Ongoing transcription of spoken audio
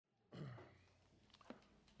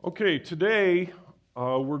Okay, today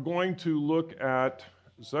we're going to look at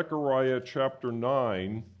Zechariah chapter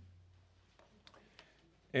 9.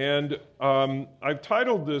 And I've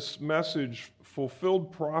titled this message,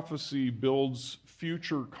 Fulfilled Prophecy Builds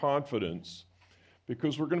Future Confidence,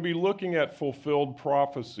 because we're going to be looking at fulfilled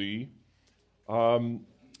prophecy.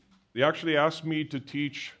 They actually asked me to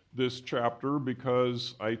teach this chapter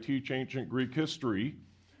because I teach ancient Greek history,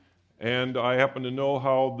 and I happen to know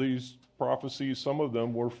how these prophecies, some of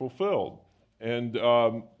them were fulfilled. And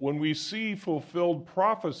when we see fulfilled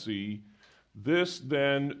prophecy, this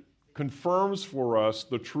then confirms for us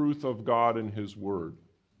the truth of God and His Word,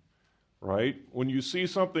 right? When you see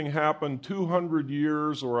something happen 200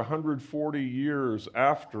 years or 140 years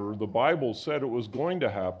after the Bible said it was going to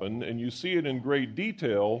happen, and you see it in great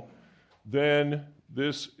detail, then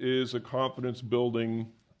this is a confidence-building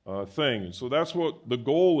thing. And so that's what the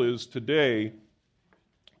goal is today,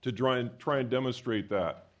 to try and demonstrate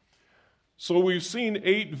that. So we've seen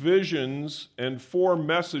 8 visions and 4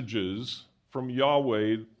 messages from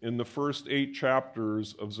Yahweh in the first 8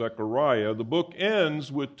 chapters of Zechariah. The book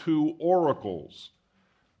ends with 2 oracles.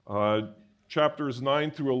 Chapters 9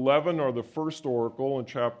 through 11 are the first oracle, and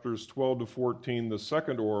chapters 12 to 14 the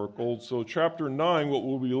second oracle. So chapter 9, what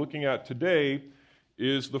we'll be looking at today,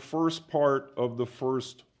 is the first part of the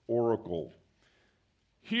first oracle.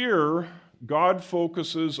 Here, God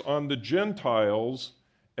focuses on the Gentiles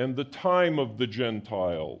and the time of the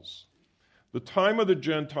Gentiles. The time of the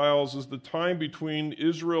Gentiles is the time between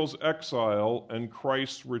Israel's exile and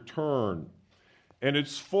Christ's return. And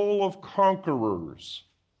it's full of conquerors.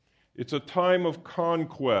 It's a time of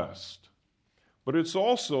conquest. But it's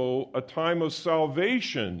also a time of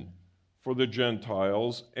salvation for the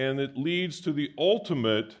Gentiles, and it leads to the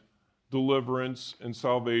ultimate deliverance and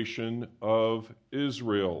salvation of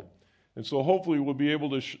Israel. And so hopefully we'll be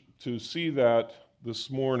able to see that this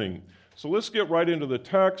morning. So let's get right into the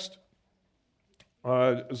text.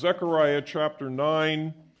 Zechariah chapter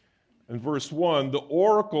 9 and verse 1, the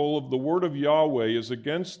oracle of the word of Yahweh is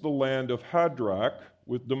against the land of Hadrach,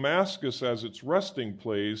 with Damascus as its resting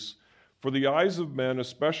place, for the eyes of men,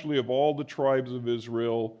 especially of all the tribes of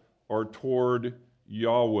Israel, are toward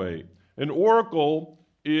Yahweh. An oracle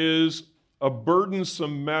is a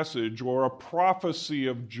burdensome message or a prophecy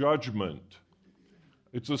of judgment.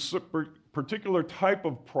 It's a particular type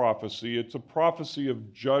of prophecy. It's a prophecy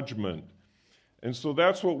of judgment. And so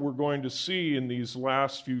that's what we're going to see in these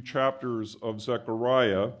last few chapters of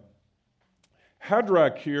Zechariah.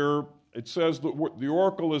 Hadrach here, it says that the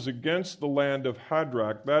oracle is against the land of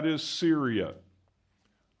Hadrach. That is Syria.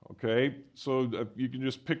 Okay, so you can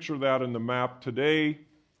just picture that in the map today,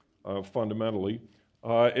 fundamentally.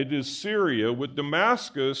 It is Syria, with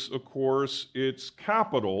Damascus, of course, its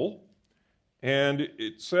capital, and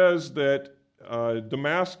it says that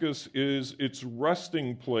Damascus is its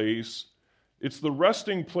resting place. It's the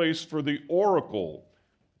resting place for the oracle,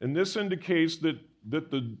 and this indicates that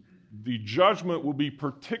the judgment will be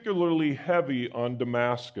particularly heavy on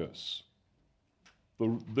Damascus.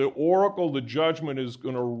 The oracle, the judgment, is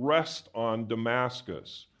going to rest on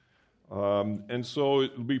Damascus. And so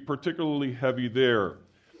it will be particularly heavy there.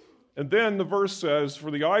 And then the verse says,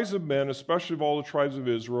 for the eyes of men, especially of all the tribes of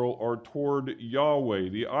Israel, are toward Yahweh.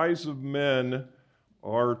 The eyes of men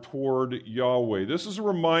are toward Yahweh. This is a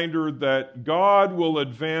reminder that God will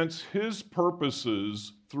advance His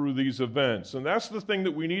purposes through these events. And that's the thing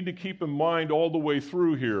that we need to keep in mind all the way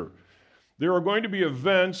through here. There are going to be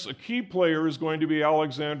events. A key player is going to be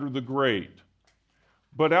Alexander the Great.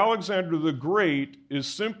 But Alexander the Great is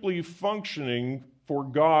simply functioning for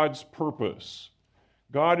God's purpose.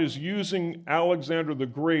 God is using Alexander the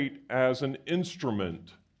Great as an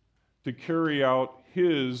instrument to carry out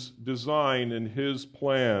His design and His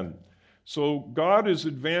plan. So God is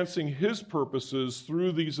advancing His purposes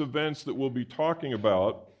through these events that we'll be talking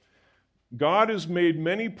about. God has made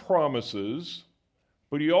many promises,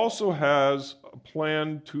 but He also has a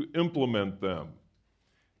plan to implement them.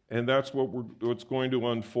 And that's what's going to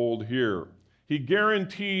unfold here. He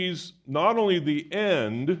guarantees not only the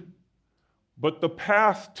end, but the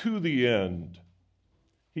path to the end.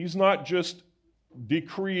 He's not just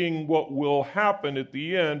decreeing what will happen at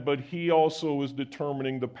the end, but He also is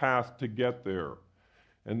determining the path to get there.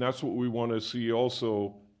 And that's what we want to see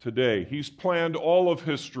also today. He's planned all of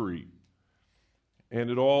history, and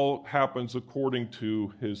it all happens according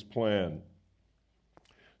to His plan.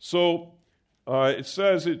 So, it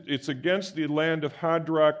says it's against the land of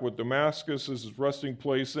Hadrach, with Damascus as its resting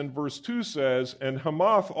place. And verse 2 says, and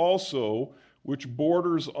Hamath also, which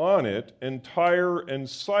borders on it, and Tyre and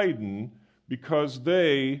Sidon, because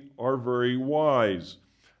they are very wise.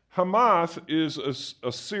 Hamath is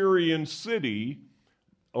a Syrian city,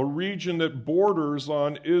 a region that borders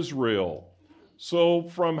on Israel. So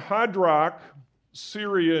from Hadrach,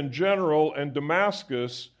 Syria in general, and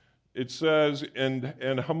Damascus, it says, and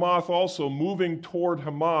Hamath also, moving toward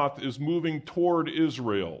Hamath is moving toward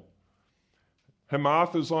Israel.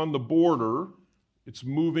 Hamath is on the border. It's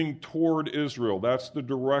moving toward Israel. That's the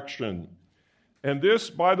direction. And this,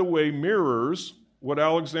 by the way, mirrors what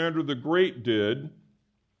Alexander the Great did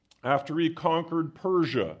after he conquered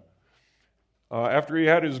Persia. After he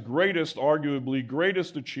had his arguably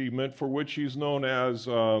greatest achievement, for which he's known as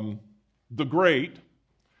the Great,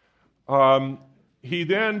 he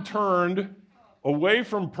then turned away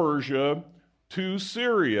from Persia to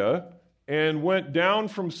Syria and went down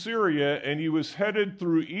from Syria, and he was headed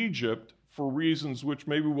through Egypt for reasons which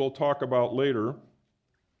maybe we'll talk about later.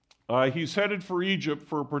 He's headed for Egypt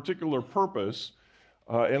for a particular purpose,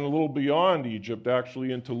 and a little beyond Egypt,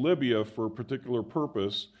 actually, into Libya for a particular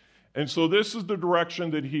purpose. And so this is the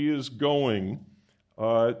direction that he is going,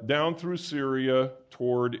 down through Syria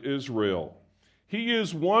toward Israel. He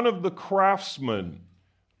is one of the craftsmen.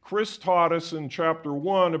 Chris taught us in chapter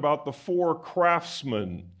 1 about the 4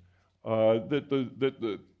 craftsmen that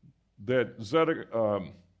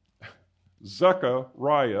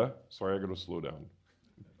Zechariah, sorry, I got to slow down.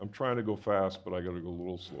 I'm trying to go fast, but I got to go a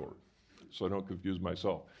little slower so I don't confuse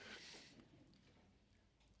myself.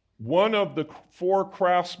 One of the 4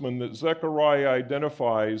 craftsmen that Zechariah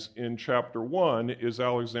identifies in chapter 1 is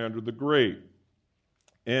Alexander the Great.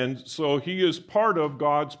 And so he is part of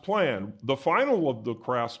God's plan. The final of the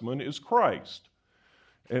craftsmen is Christ.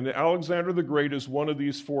 And Alexander the Great is one of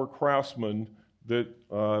these 4 craftsmen that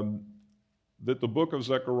the book of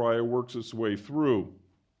Zechariah works its way through.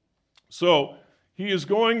 So he is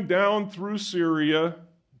going down through Syria,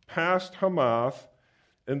 past Hamath,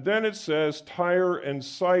 and then it says Tyre and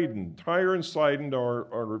Sidon. Tyre and Sidon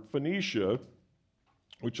are Phoenicia,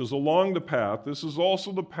 which is along the path. This is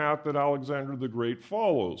also the path that Alexander the Great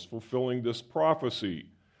follows, fulfilling this prophecy.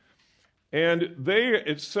 And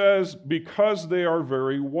it says, because they are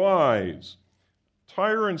very wise.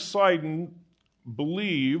 Tyre and Sidon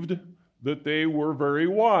believed that they were very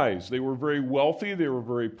wise. They were very wealthy, they were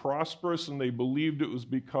very prosperous, and they believed it was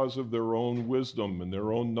because of their own wisdom and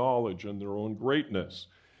their own knowledge and their own greatness.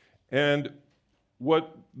 And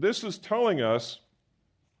what this is telling us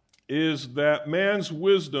is that man's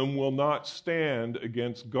wisdom will not stand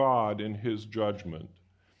against God in his judgment.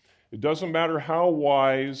 It doesn't matter how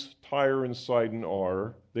wise Tyre and Sidon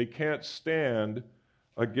are, they can't stand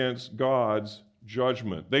against God's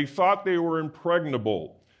judgment. They thought they were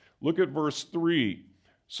impregnable. Look at verse 3.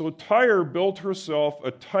 So Tyre built herself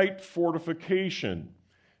a tight fortification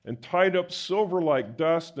and tied up silver like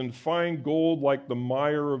dust and fine gold like the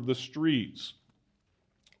mire of the streets.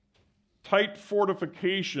 Tight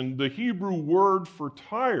fortification, the Hebrew word for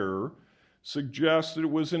Tyre suggests that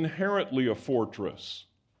it was inherently a fortress.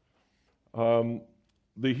 The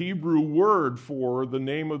Hebrew word for the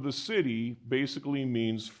name of the city basically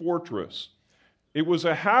means fortress. It was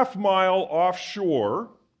a half-mile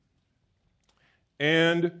offshore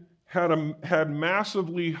and had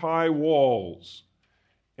massively high walls.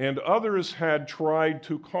 And others had tried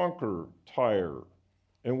to conquer Tyre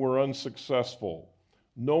and were unsuccessful.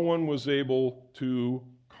 No one was able to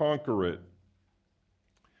conquer it.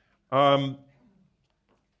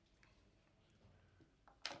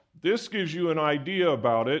 This gives you an idea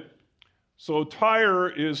about it. So Tyre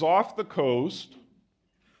is off the coast,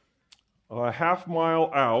 a half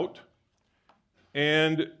mile out,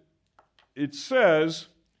 and it says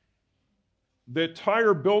that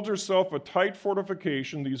Tyre built herself a tight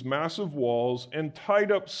fortification, these massive walls, and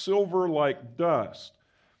tied up silver like dust.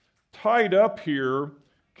 Tied up here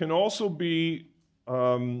can also be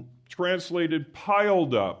translated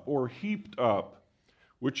piled up or heaped up,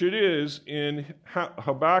 which it is in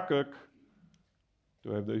Habakkuk.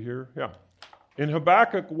 Do I have that here? Yeah. In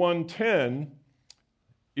Habakkuk 1:10,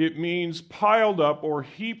 it means piled up or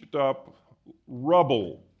heaped up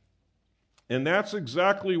rubble. And that's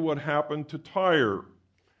exactly what happened to Tyre.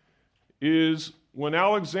 Is when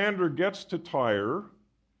Alexander gets to Tyre,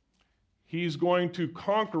 he's going to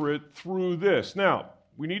conquer it through this. Now,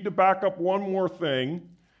 we need to back up one more thing,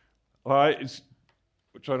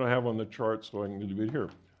 which I don't have on the chart, so I can do it here.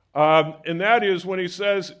 And that is when he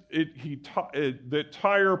says that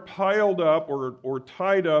Tyre piled up or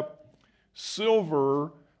tied up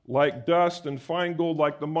silver like dust and fine gold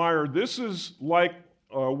like the mire. This is like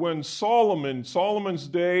when Solomon's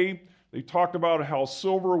day, they talked about how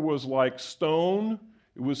silver was like stone.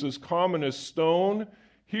 It was as common as stone.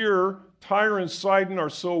 Here, Tyre and Sidon are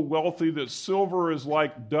so wealthy that silver is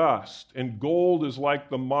like dust and gold is like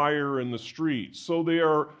the mire in the streets. So they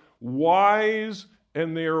are wise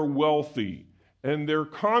and they are wealthy, and their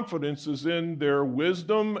confidence is in their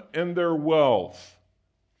wisdom and their wealth.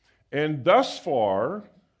 And thus far,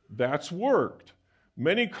 that's worked.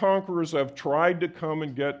 Many conquerors have tried to come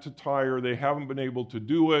and get to Tyre. They haven't been able to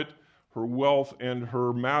do it. Her wealth and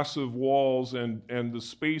her massive walls and the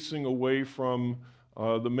spacing away from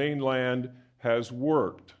the mainland has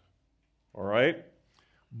worked. All right?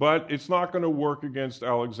 But it's not going to work against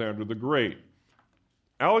Alexander the Great.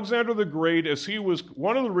 Alexander the Great,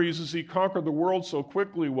 one of the reasons he conquered the world so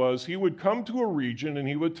quickly was he would come to a region and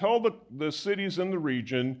he would tell the cities in the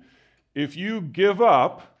region, if you give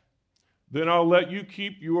up, then I'll let you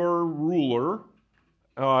keep your ruler,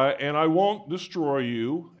 and I won't destroy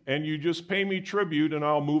you, and you just pay me tribute and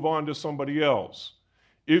I'll move on to somebody else.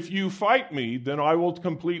 If you fight me, then I will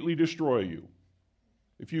completely destroy you.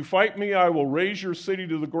 If you fight me, I will raise your city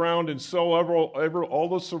to the ground and sell all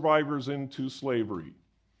the survivors into slavery.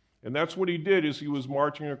 And that's what he did as he was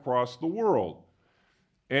marching across the world.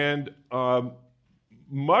 And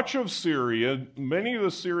much of Syria, many of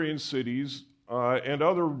the Syrian cities and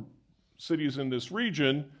other cities in this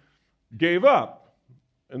region gave up.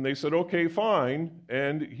 And they said, okay, fine.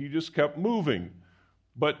 And he just kept moving.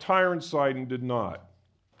 But Tyre and Sidon did not.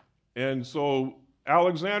 And so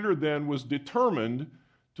Alexander then was determined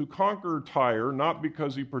to conquer Tyre, not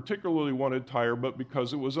because he particularly wanted Tyre, but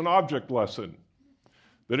because it was an object lesson.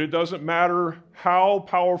 That it doesn't matter how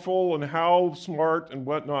powerful and how smart and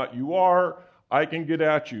whatnot you are, I can get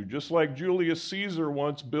at you. Just like Julius Caesar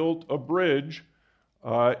once built a bridge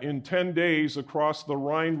in 10 days across the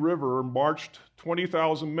Rhine River and marched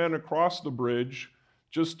 20,000 men across the bridge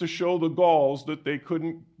just to show the Gauls that they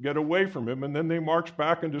couldn't get away from him, and then they marched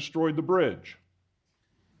back and destroyed the bridge.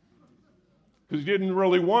 Because he didn't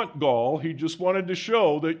really want Gaul, he just wanted to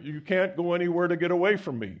show that you can't go anywhere to get away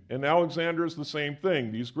from me. And Alexander is the same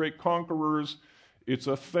thing. These great conquerors, it's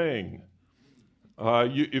a thing.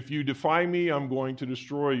 If you defy me, I'm going to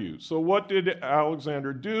destroy you. So what did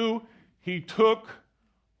Alexander do? He took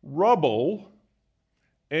rubble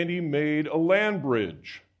and he made a land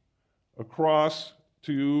bridge across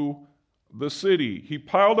to the city. He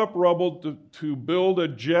piled up rubble to build a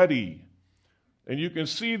jetty. And you can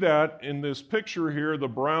see that in this picture here, the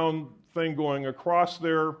brown thing going across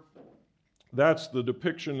there. That's the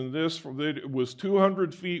depiction in this. It was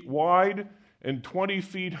 200 feet wide and 20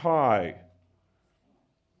 feet high,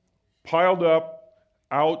 piled up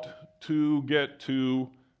out to get to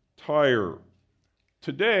Tyre.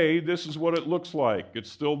 Today, this is what it looks like.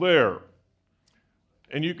 It's still there.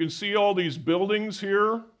 And you can see all these buildings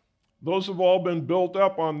here. Those have all been built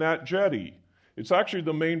up on that jetty. It's actually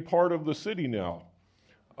the main part of the city now.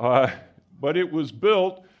 But it was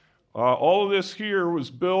built, all of this here was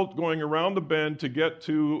built going around the bend to get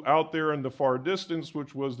to out there in the far distance,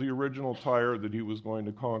 which was the original Tyre that he was going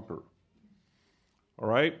to conquer. All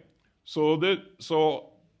right?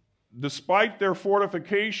 So despite their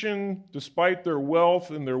fortification, despite their wealth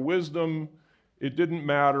and their wisdom, it didn't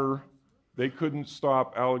matter. They couldn't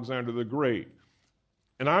stop Alexander the Great.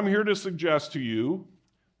 And I'm here to suggest to you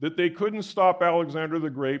that they couldn't stop Alexander the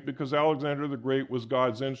Great because Alexander the Great was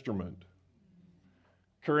God's instrument,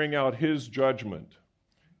 carrying out his judgment.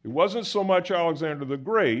 It wasn't so much Alexander the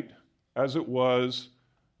Great as it was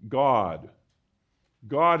God.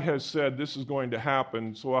 God has said this is going to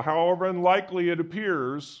happen, so however unlikely it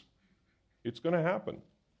appears, it's going to happen.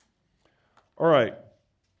 All right.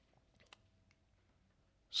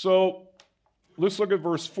 So let's look at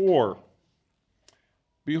verse 4.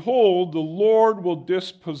 Behold, the Lord will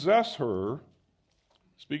dispossess her,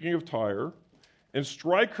 speaking of Tyre, and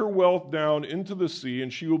strike her wealth down into the sea,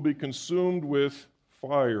 and she will be consumed with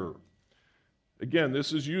fire. Again,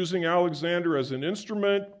 this is using Alexander as an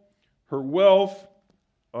instrument. Her wealth,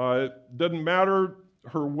 doesn't matter.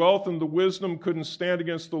 Her wealth and the wisdom couldn't stand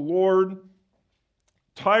against the Lord.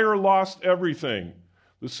 Tyre lost everything.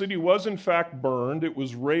 The city was in fact burned. It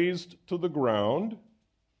was razed to the ground.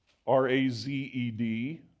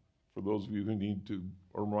 R-A-Z-E-D, for those of you who need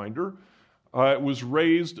a reminder. It was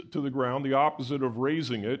razed to the ground, the opposite of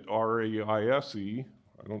raising it, R-A-I-S-E.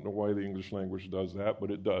 I don't know why the English language does that,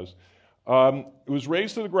 but it does. It was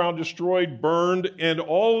razed to the ground, destroyed, burned, and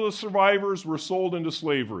all of the survivors were sold into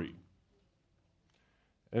slavery.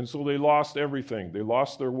 And so they lost everything. They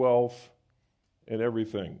lost their wealth and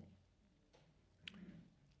everything.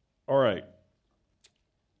 All right.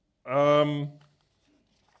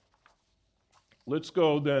 Let's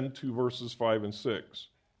go then to verses 5 and 6.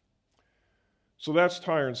 So that's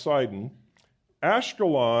Tyre and Sidon.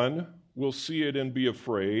 Ashkelon will see it and be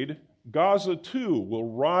afraid. Gaza too will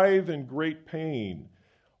writhe in great pain.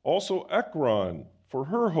 Also Ekron, for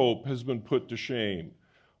her hope has been put to shame.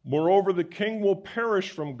 Moreover, the king will perish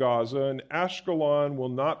from Gaza, and Ashkelon will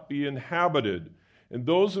not be inhabited. And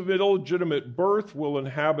those of illegitimate birth will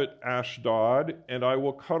inhabit Ashdod, and I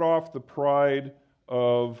will cut off the pride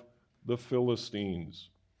of the Philistines.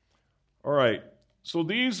 All right, so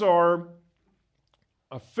these are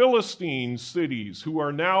Philistine cities who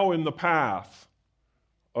are now in the path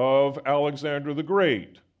of Alexander the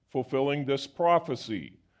Great, fulfilling this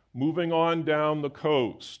prophecy, moving on down the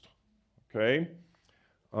coast, okay,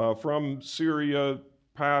 from Syria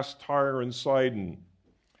past Tyre and Sidon.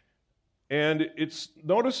 And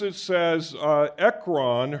notice it says,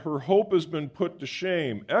 Ekron, her hope has been put to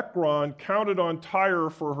shame. Ekron counted on Tyre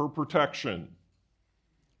for her protection.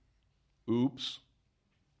 Oops.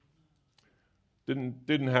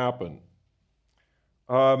 Didn't happen.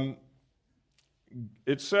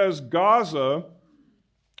 It says Gaza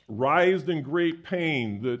writhed in great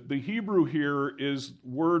pain. The Hebrew here is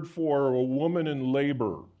word for a woman in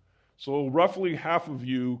labor. So roughly half of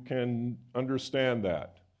you can understand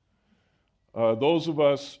that. Those of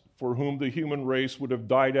us for whom the human race would have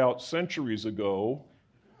died out centuries ago,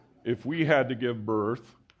 if we had to give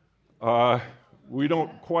birth, we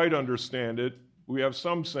don't quite understand it. We have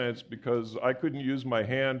some sense because I couldn't use my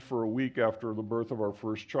hand for a week after the birth of our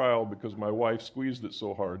first child because my wife squeezed it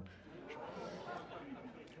so hard.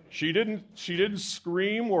 She didn't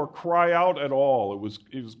scream or cry out at all. It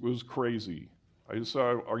was crazy. I just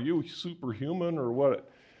said, "Are you superhuman or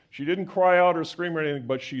what?" She didn't cry out or scream or anything,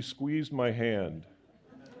 but she squeezed my hand.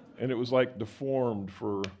 And it was like deformed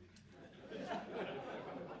for...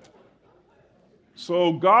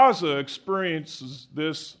 So Gaza experiences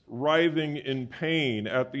this writhing in pain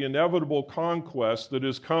at the inevitable conquest that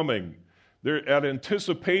is coming. They're at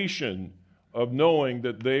anticipation of knowing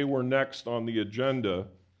that they were next on the agenda.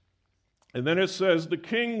 And then it says, the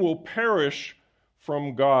king will perish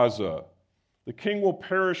from Gaza. The king will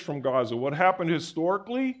perish from Gaza. What happened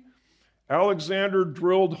historically? Alexander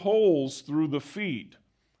drilled holes through the feet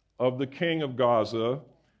of the king of Gaza,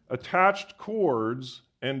 attached cords,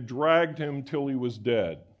 and dragged him till he was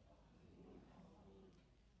dead.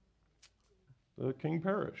 The king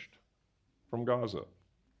perished from Gaza.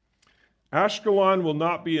 Ashkelon will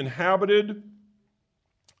not be inhabited.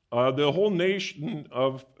 The whole nation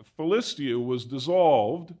of Philistia was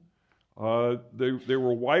dissolved. They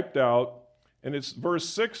were wiped out. And it's verse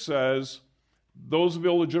 6 says, those of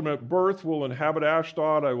illegitimate birth will inhabit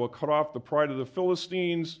Ashdod. I will cut off the pride of the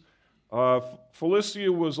Philistines.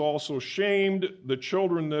 Philistia was also shamed. The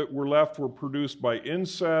children that were left were produced by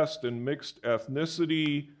incest and mixed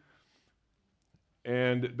ethnicity.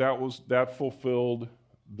 And that fulfilled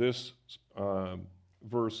this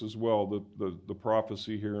verse as well, the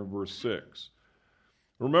prophecy here in verse 6.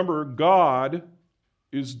 Remember, God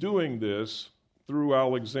is doing this through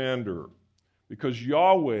Alexander, because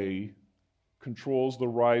Yahweh controls the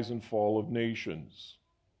rise and fall of nations.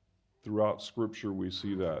 Throughout Scripture, we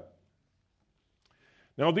see that.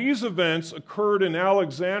 Now, these events occurred in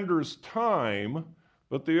Alexander's time,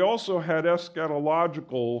 but they also had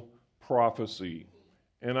eschatological prophecy.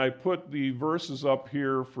 And I put the verses up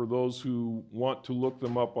here for those who want to look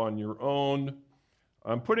them up on your own.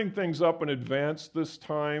 I'm putting things up in advance this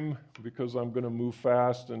time because I'm going to move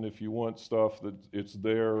fast, and if you want stuff, that it's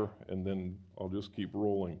there, and then I'll just keep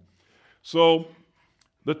rolling. So,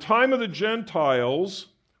 the time of the Gentiles,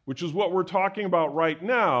 which is what we're talking about right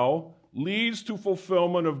now, leads to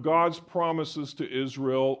fulfillment of God's promises to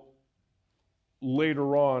Israel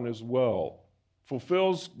later on as well.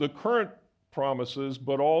 Fulfills the current promises,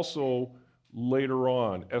 but also later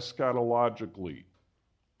on, eschatologically.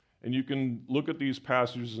 And you can look at these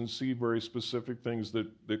passages and see very specific things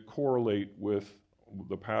that correlate with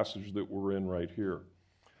the passage that we're in right here.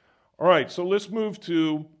 All right, so let's move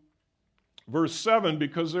to verse 7,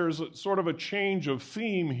 because there's sort of a change of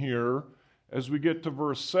theme here as we get to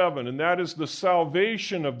verse 7, and that is the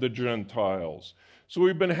salvation of the Gentiles. So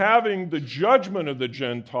we've been having the judgment of the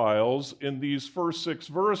Gentiles in these first 6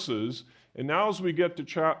 verses, and now as we get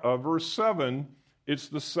to verse 7, it's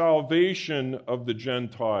the salvation of the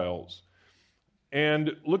Gentiles.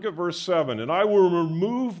 And look at verse 7. And I will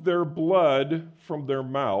remove their blood from their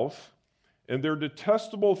mouth and their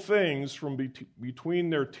detestable things from between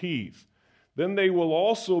their teeth. Then they will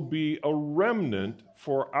also be a remnant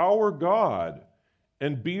for our God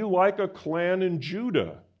and be like a clan in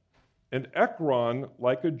Judah, and Ekron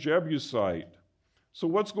like a Jebusite. So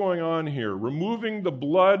what's going on here? Removing the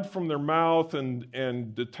blood from their mouth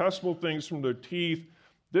and detestable things from their teeth.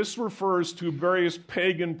 This refers to various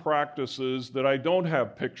pagan practices that I don't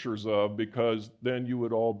have pictures of because then you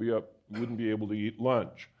wouldn't be able to eat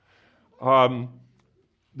lunch.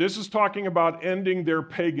 This is talking about ending their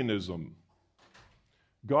paganism.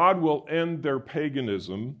 God will end their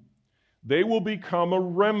paganism. They will become a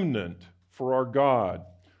remnant for our God.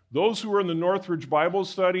 Those who are in the Northridge Bible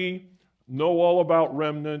Study know all about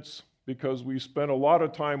remnants because we spent a lot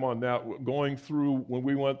of time on that going through when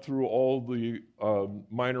we went through all the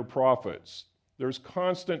minor prophets. There's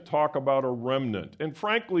constant talk about a remnant. And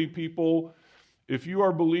frankly, people, if you are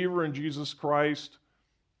a believer in Jesus Christ,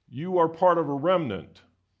 you are part of a remnant.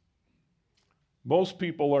 Most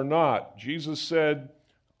people are not. Jesus said,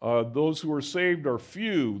 those who are saved are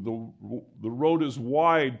few. The road is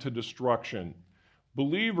wide to destruction.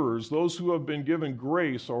 Believers, those who have been given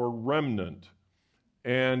grace, are a remnant.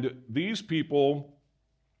 And these people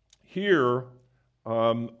here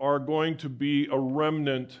are going to be a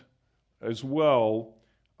remnant as well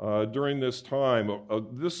during this time.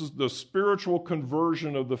 This is the spiritual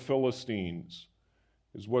conversion of the Philistines,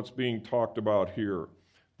 is what's being talked about here.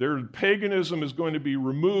 Their paganism is going to be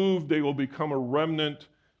removed. They will become a remnant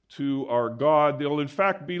to our God. They'll in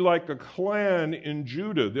fact be like a clan in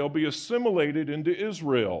Judah. They'll be assimilated into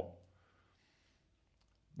Israel.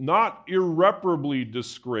 Not irreparably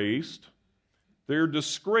disgraced. They're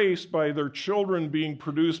disgraced by their children being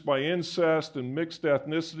produced by incest and mixed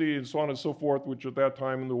ethnicity and so on and so forth, which at that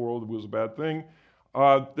time in the world was a bad thing.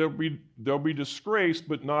 They'll be disgraced,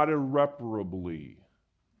 but not irreparably.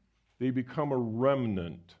 They become a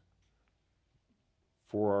remnant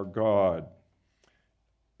for our God.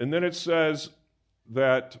 And then it says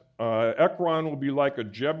that Ekron will be like a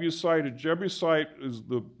Jebusite. A Jebusite is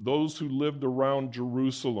those who lived around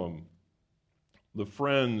Jerusalem, the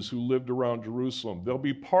friends who lived around Jerusalem. They'll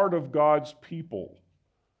be part of God's people,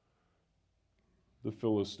 the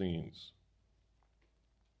Philistines.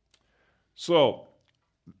 So,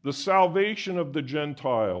 the salvation of the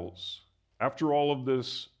Gentiles, after all of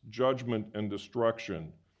this judgment and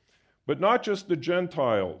destruction. But not just the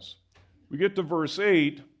Gentiles. We get to verse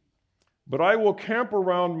 8, but I will camp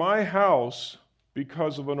around my house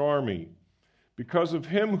because of an army, because of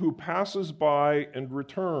him who passes by and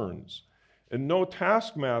returns. And no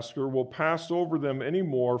taskmaster will pass over them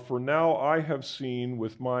anymore, for now I have seen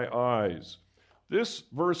with my eyes. This,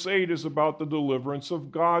 verse 8, is about the deliverance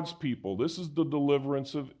of God's people. This is the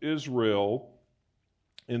deliverance of Israel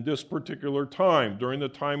in this particular time, during the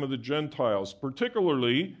time of the Gentiles,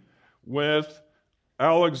 particularly with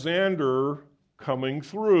Alexander coming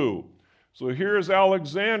through. So here's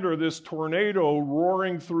Alexander, this tornado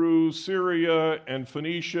roaring through Syria and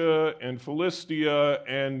Phoenicia and Philistia,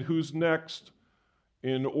 and who's next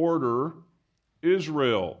in order?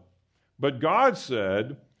 Israel. But God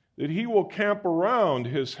said that he will camp around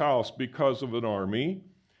his house because of an army,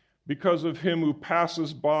 because of him who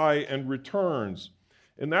passes by and returns.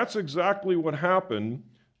 And that's exactly what happened.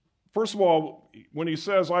 First of all, when he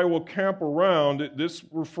says, I will camp around, this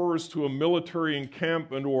refers to a military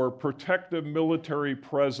encampment or protective military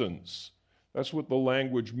presence. That's what the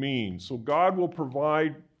language means. So God will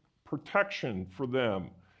provide protection for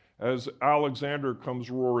them as Alexander comes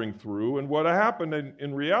roaring through. And what happened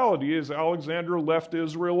in reality is Alexander left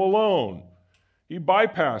Israel alone. He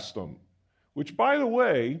bypassed them, which, by the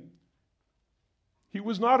way, he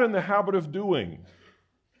was not in the habit of doing.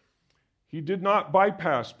 He did not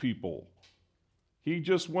bypass people. He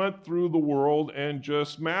just went through the world and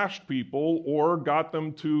just smashed people or got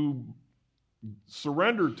them to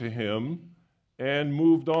surrender to him and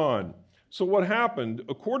moved on. So what happened?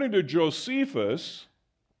 According to Josephus,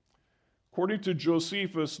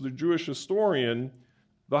 the Jewish historian,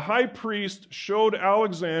 the high priest showed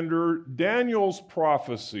Alexander Daniel's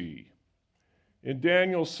prophecy in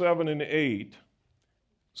Daniel 7 and 8.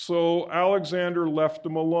 So Alexander left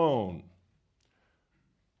him alone.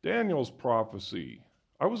 Daniel's prophecy.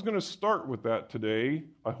 I was going to start with that today.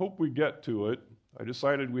 I hope we get to it. I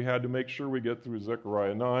decided we had to make sure we get through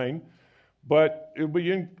Zechariah 9. But it'll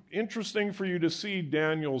be interesting for you to see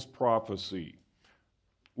Daniel's prophecy,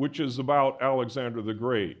 which is about Alexander the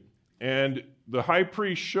Great. And the high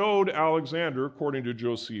priest showed Alexander, according to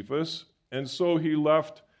Josephus, and so he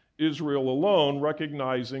left Israel alone,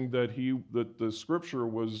 recognizing that the scripture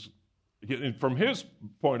was, from his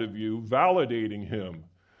point of view, validating him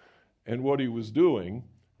and what he was doing.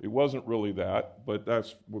 It wasn't really that, but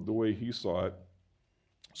that's the way he saw it.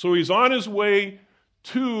 So he's on his way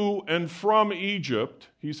to and from Egypt.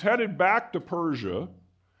 He's headed back to Persia,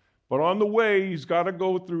 but on the way he's got to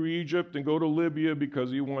go through Egypt and go to Libya because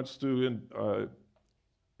he wants to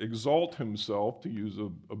exalt himself, to use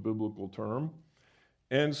a biblical term.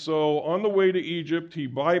 And so on the way to Egypt, he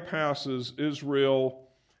bypasses Israel,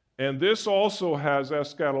 and this also has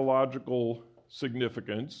eschatological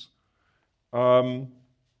significance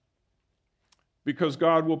because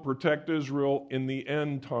God will protect Israel in the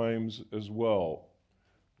end times as well,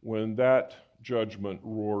 when that judgment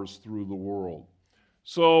roars through the world.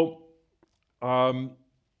 So the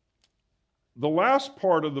last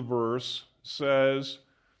part of the verse says,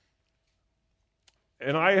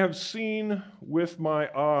 and I have seen with my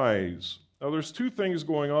eyes. Now, there's two things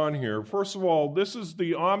going on here. First of all, this is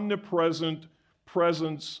the omnipresent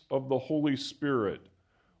presence of the Holy Spirit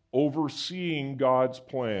overseeing God's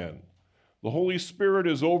plan. The Holy Spirit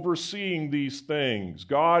is overseeing these things.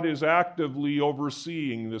 God is actively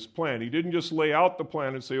overseeing this plan. He didn't just lay out the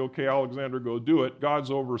plan and say, okay, Alexander, go do it. God's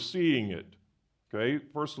overseeing it. Okay,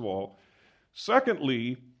 first of all.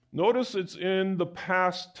 Secondly, notice it's in the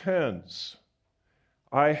past tense.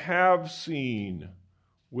 I have seen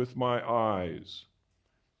with my eyes.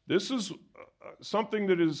 This is something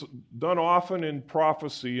that is done often in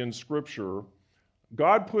prophecy in Scripture.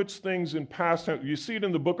 God puts things in past tense. You see it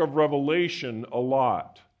in the book of Revelation a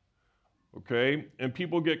lot, okay? And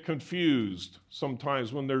people get confused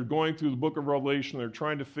sometimes when they're going through the book of Revelation. They're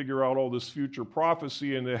trying to figure out all this future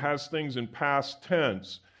prophecy, and it has things in past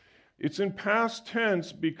tense. It's in past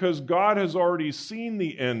tense because God has already seen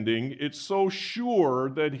the ending. It's so sure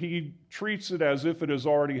that he treats it as if it has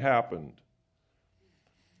already happened.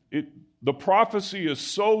 The prophecy is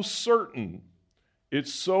so certain,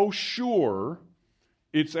 it's so sure,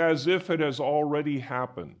 it's as if it has already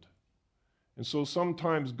happened. And so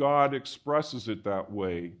sometimes God expresses it that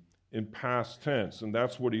way in past tense, and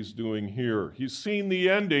that's what he's doing here. He's seen the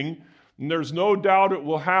ending, and there's no doubt it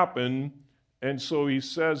will happen, and so he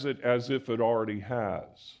says it as if it already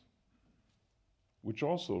has, which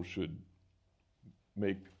also should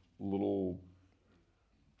make little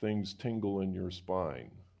things tingle in your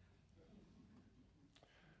spine.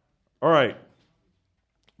 All right,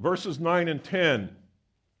 verses 9 and 10.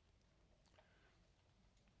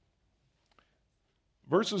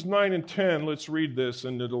 Verses 9 and 10, let's read this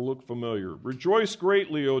and it'll look familiar. Rejoice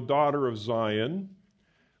greatly, O daughter of Zion.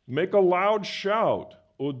 Make a loud shout,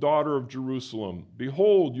 O daughter of Jerusalem.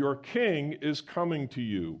 Behold, your king is coming to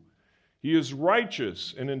you. He is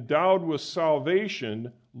righteous and endowed with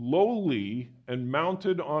salvation, lowly and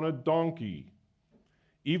mounted on a donkey,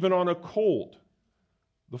 even on a colt,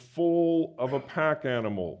 the foal of a pack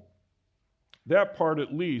animal. That part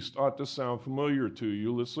at least ought to sound familiar to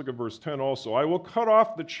you. Let's look at verse 10 also. I will cut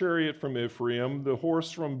off the chariot from Ephraim, the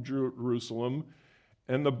horse from Jerusalem,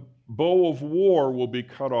 and the bow of war will be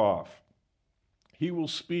cut off. He will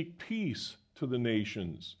speak peace to the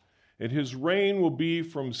nations, and his reign will be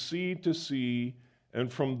from sea to sea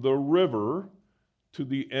and from the river to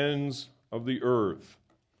the ends of the earth.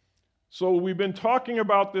 So we've been talking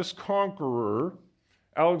about this conqueror,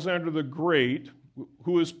 Alexander the Great,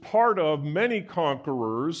 who is part of many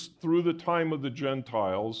conquerors through the time of the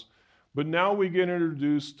Gentiles, but now we get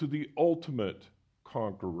introduced to the ultimate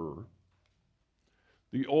conqueror.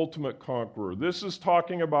 The ultimate conqueror. This is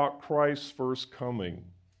talking about Christ's first coming.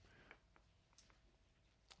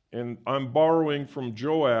 And I'm borrowing from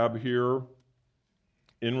Joab here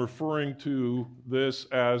in referring to this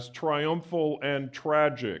as triumphal and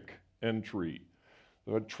tragic entry.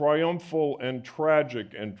 A triumphal and tragic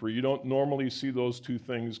entry. You don't normally see those two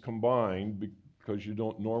things combined because you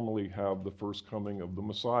don't normally have the first coming of the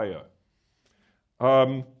Messiah.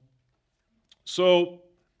 So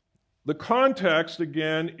the context,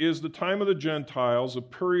 again, is the time of the Gentiles, a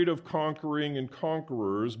period of conquering and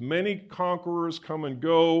conquerors. Many conquerors come and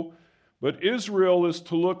go, but Israel is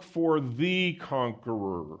to look for the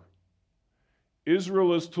conqueror.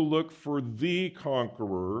 Israel is to look for the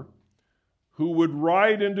conqueror who would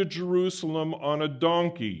ride into Jerusalem on a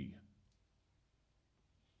donkey,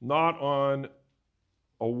 not on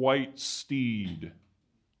a white steed,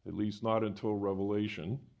 at least not until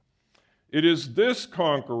Revelation. It is this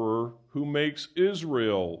conqueror who makes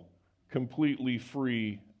Israel completely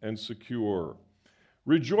free and secure.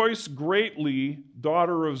 Rejoice greatly,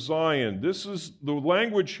 daughter of Zion. This is, the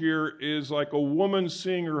language here is like a woman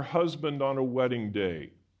seeing her husband on a wedding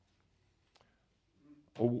day.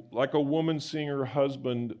 Like a woman seeing her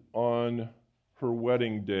husband on her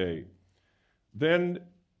wedding day. Then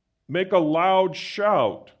make a loud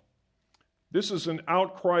shout. This is an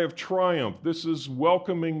outcry of triumph. This is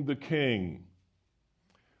welcoming the king.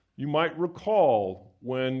 You might recall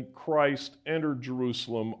when Christ entered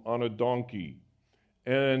Jerusalem on a donkey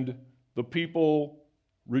and the people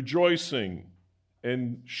rejoicing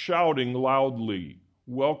and shouting loudly,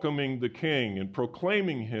 welcoming the king and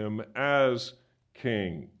proclaiming him as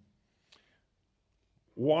king.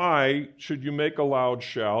 Why should you make a loud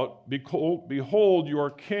shout? Behold, your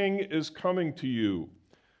king is coming to you.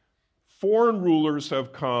 Foreign rulers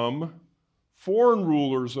have come, foreign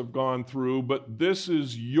rulers have gone through, but this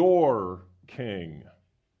is your king.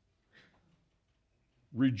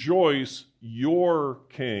 Rejoice, your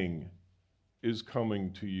king is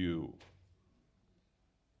coming to you.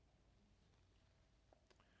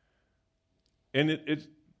 And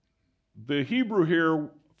the Hebrew here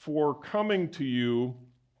for coming to you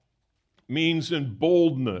means in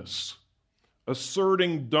boldness,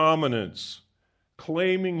 asserting dominance,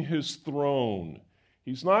 claiming his throne.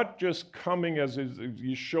 He's not just coming as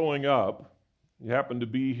he's showing up. He happened to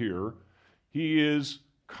be here. He is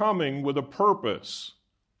coming with a purpose,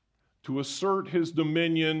 to assert his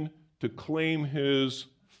dominion, to claim his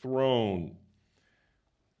throne.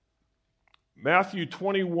 Matthew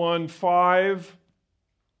 21:5,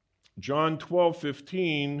 John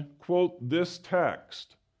 12:15 quote this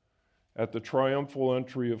text at the triumphal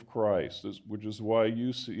entry of Christ, which is why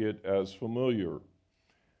you see it as familiar.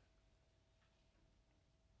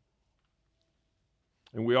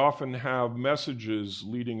 And we often have messages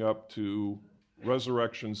leading up to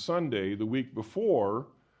Resurrection Sunday, the week before,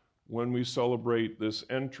 when we celebrate this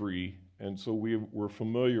entry, and so we're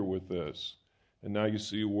familiar with this. And now you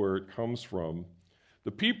see where it comes from.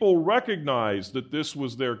 The people recognized that this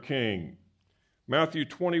was their king. Matthew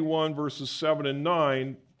 21, verses 7 and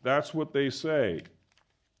 9, that's what they say.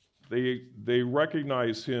 They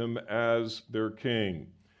recognize him as their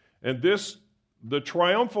king. And the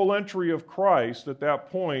triumphal entry of Christ at that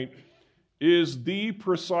point is the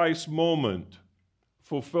precise moment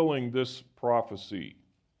fulfilling this prophecy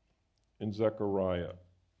in Zechariah.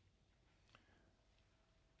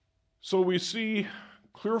 So we see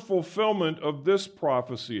clear fulfillment of this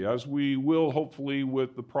prophecy, as we will hopefully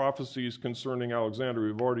with the prophecies concerning Alexander.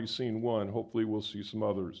 We've already seen one. Hopefully we'll see some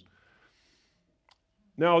others.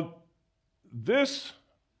 Now, this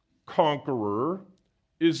conqueror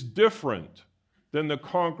is different than the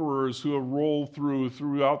conquerors who have rolled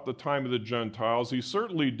throughout the time of the Gentiles. He's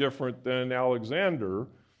certainly different than Alexander.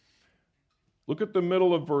 Look at the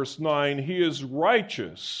middle of verse 9. He is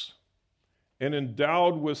righteous and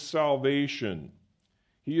endowed with salvation.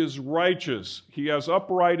 He is righteous. He has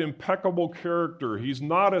upright, impeccable character. He's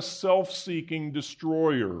not a self-seeking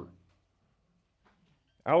destroyer.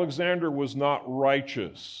 Alexander was not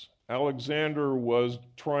righteous. Alexander was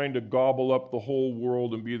trying to gobble up the whole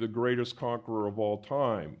world and be the greatest conqueror of all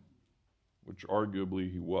time, which arguably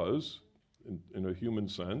he was in a human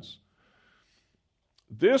sense.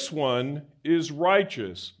 This one is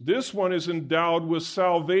righteous. This one is endowed with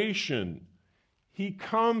salvation. He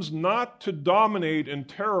comes not to dominate and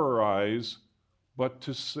terrorize, but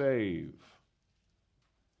to save.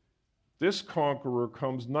 This conqueror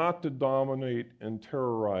comes not to dominate and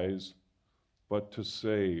terrorize, but to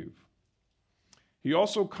save. He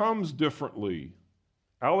also comes differently.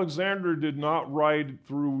 Alexander did not ride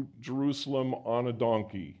through Jerusalem on a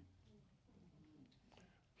donkey.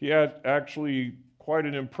 He had actually quite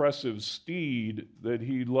an impressive steed that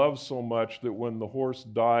he loved so much that when the horse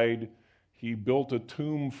died, he built a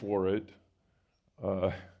tomb for it.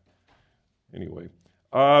 It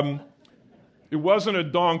wasn't a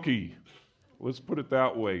donkey. Let's put it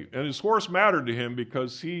that way. And his horse mattered to him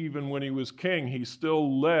because even when he was king, he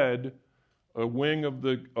still led a wing of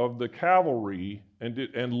the cavalry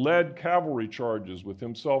and led cavalry charges with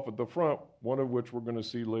himself at the front, one of which we're going to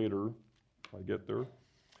see later if I get there.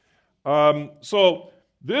 So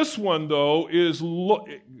this one, though, is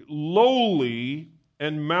lowly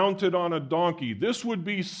and mounted on a donkey. This would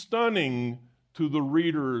be stunning to the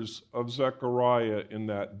readers of Zechariah in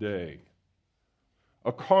that day.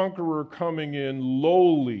 A conqueror coming in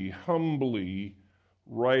lowly, humbly,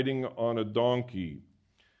 riding on a donkey.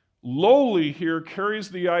 Lowly here carries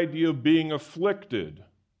the idea of being afflicted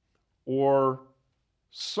or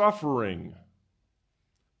suffering.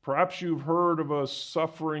 Perhaps you've heard of a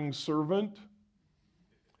suffering servant.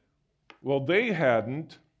 Well, they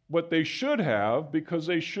hadn't, but they should have, because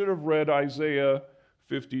they should have read Isaiah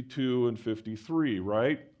 52 and 53,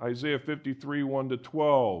 right? Isaiah 53, 1 to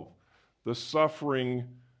 12. The suffering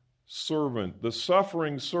servant,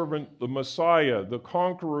 the Messiah, the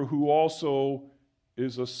conqueror who also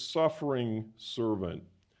is a suffering servant.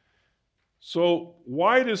 So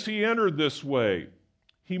why does he enter this way?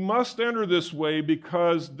 He must enter this way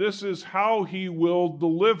because this is how he will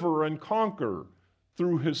deliver and conquer,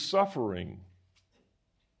 through his suffering.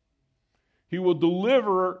 He will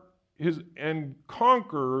deliver and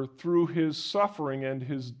conquer through his suffering and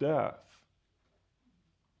his death.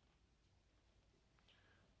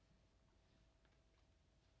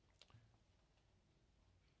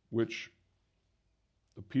 which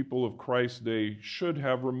the people of Christ's day should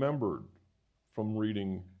have remembered from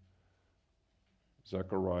reading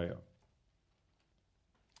Zechariah.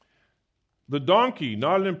 The donkey,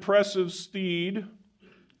 not an impressive steed,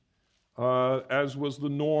 as was the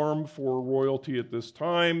norm for royalty at this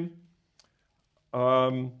time.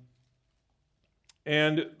 And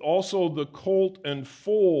also the colt and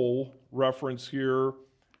foal reference here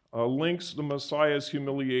links the Messiah's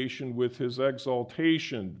humiliation with his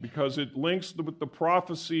exaltation, because it links with the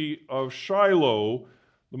prophecy of Shiloh,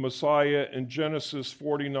 the Messiah, in Genesis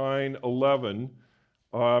 49:11.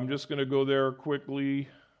 I'm just going to go there quickly.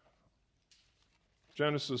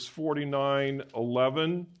 Genesis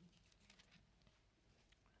 49:11.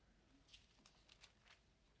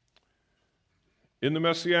 In the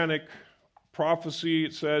Messianic prophecy,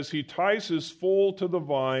 it says, he ties his foal to the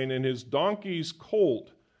vine and his donkey's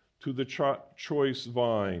colt to the choice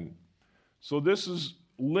vine. So this is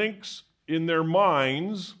links in their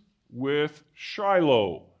minds with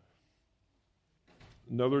Shiloh,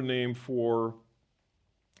 another name for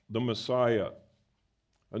the Messiah,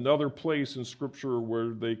 another place in Scripture where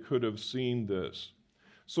they could have seen this.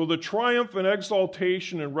 So the triumph and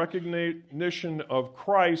exaltation and recognition of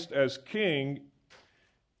Christ as king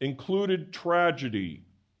included tragedy,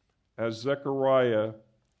 as Zechariah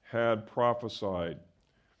had prophesied.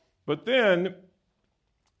 But then,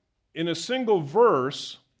 in a single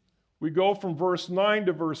verse, we go from verse 9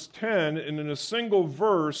 to verse 10, and in a single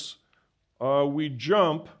verse, we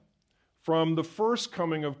jump from the first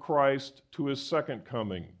coming of Christ to his second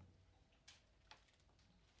coming.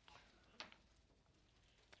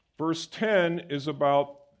 Verse 10 is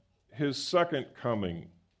about his second coming.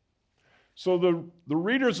 So the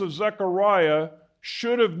readers of Zechariah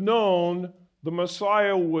should have known the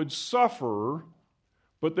Messiah would suffer,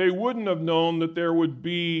 but they wouldn't have known that there would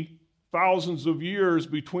be thousands of years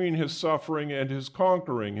between his suffering and his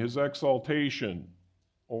conquering, his exaltation,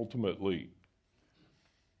 ultimately.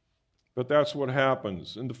 But that's what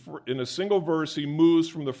happens. In a single verse, he moves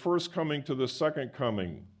from the first coming to the second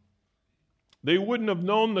coming. They wouldn't have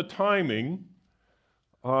known the timing.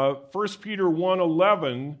 1 Peter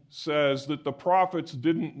 1:11 says that the prophets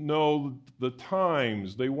didn't know the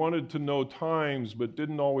times. They wanted to know times, but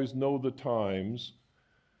didn't always know the times.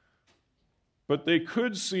 But they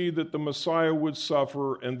could see that the Messiah would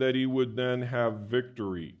suffer and that he would then have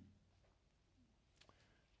victory.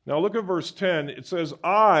 Now look at verse 10. It says,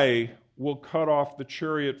 I will cut off the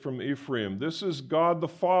chariot from Ephraim. This is God the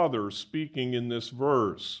Father speaking in this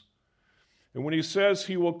verse. And when he says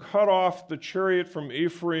he will cut off the chariot from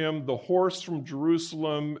Ephraim, the horse from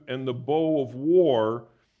Jerusalem, and the bow of war,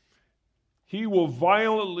 he will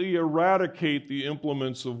violently eradicate the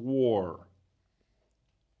implements of war.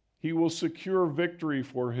 He will secure victory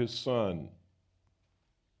for his son.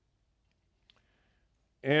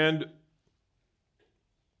 And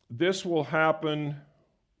this will happen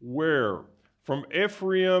where? From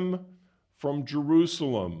Ephraim, from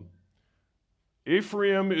Jerusalem.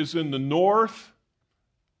 Ephraim is in the north,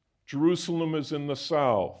 Jerusalem is in the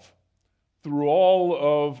south, through all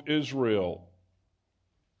of Israel.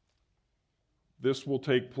 This will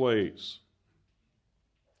take place.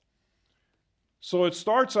 So it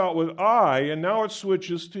starts out with I, and now it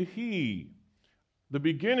switches to he. The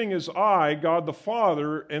beginning is I, God the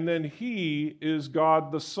Father, and then he is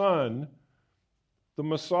God the Son, the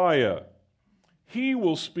Messiah. He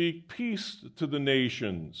will speak peace to the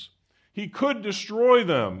nations. He could destroy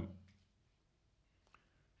them,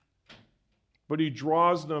 but he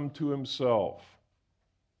draws them to himself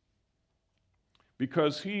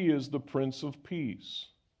because he is the Prince of Peace.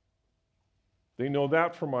 They know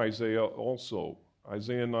that from Isaiah also,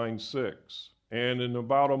 Isaiah 9:6. And in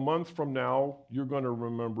about a month from now, you're going to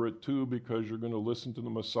remember it too, because you're going to listen to the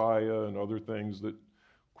Messiah and other things that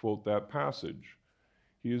quote that passage.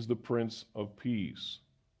 He is the Prince of Peace.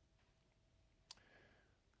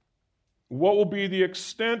 What will be the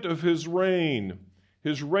extent of his reign?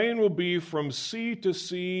 His reign will be from sea to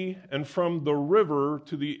sea and from the river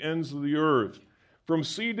to the ends of the earth. From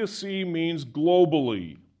sea to sea means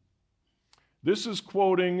globally. This is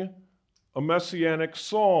quoting a messianic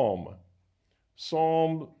psalm.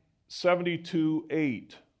 Psalm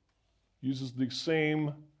 72:8 uses the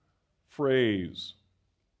same phrase,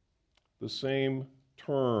 the same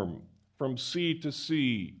term, from sea to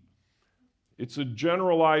sea. It's a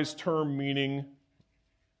generalized term meaning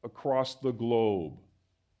across the globe,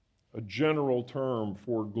 a general term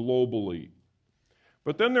for globally.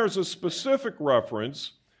 But then there's a specific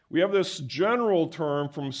reference. We have this general term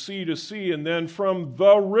from sea to sea, and then from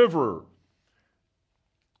the river.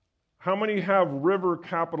 How many have river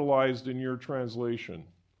capitalized in your translation?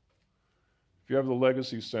 you have the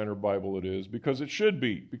Legacy Center Bible, it is, because it should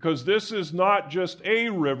be. Because this is not just a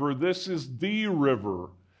river, this is the river.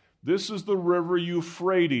 This is the river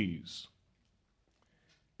Euphrates.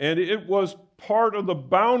 And it was part of the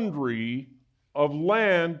boundary of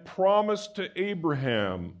land promised to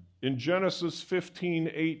Abraham in Genesis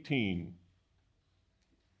 15:18.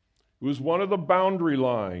 It was one of the boundary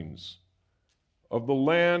lines of the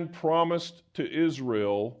land promised to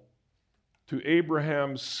Israel, to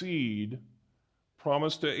Abraham's seed,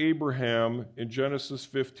 promised to Abraham in Genesis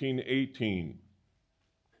 15:18.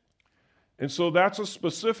 And so that's a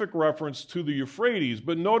specific reference to the Euphrates.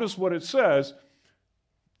 But notice what it says,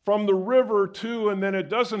 from the river to, and then it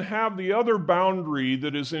doesn't have the other boundary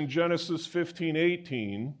that is in Genesis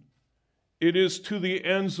 15:18. It is to the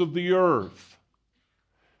ends of the earth.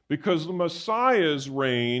 Because the Messiah's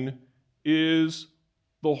reign is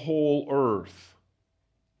the whole earth.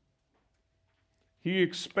 He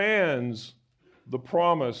expands the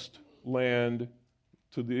promised land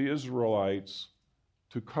to the Israelites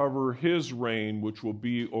to cover his reign, which will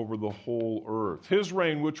be over the whole earth. His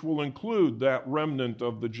reign, which will include that remnant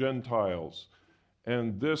of the Gentiles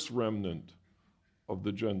and this remnant of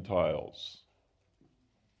the Gentiles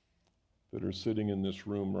that are sitting in this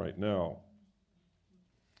room right now.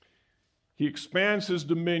 He expands his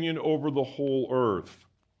dominion over the whole earth.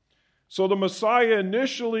 So the Messiah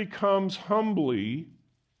initially comes humbly,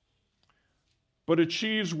 but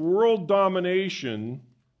achieves world domination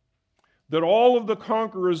that all of the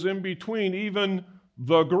conquerors in between, even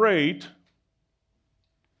the Great,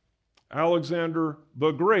 Alexander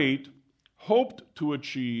the Great, hoped to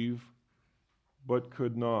achieve but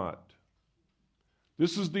could not.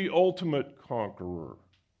 This is the ultimate conqueror.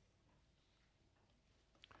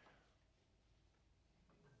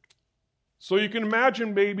 So you can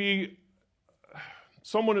imagine maybe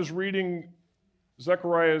someone is reading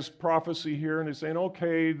Zechariah's prophecy here and he's saying,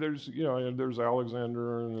 okay, there's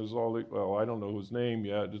Alexander and there's all the, well, I don't know his name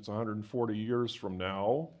yet. It's 140 years from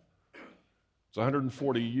now. It's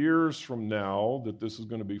 140 years from now that this is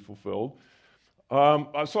going to be fulfilled.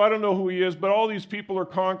 So I don't know who he is, but all these people are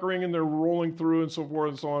conquering and they're rolling through and so forth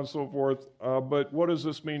and so on and so forth. But what does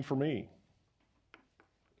this mean for me?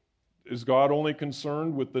 Is God only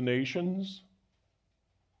concerned with the nations,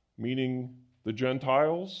 meaning the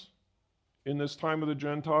Gentiles, in this time of the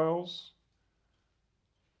Gentiles?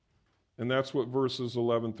 And that's what verses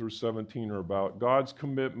 11 through 17 are about. God's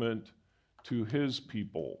commitment to his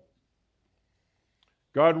people.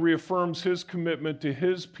 God reaffirms his commitment to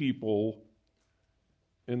his people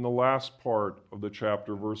in the last part of the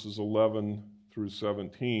chapter, verses 11 through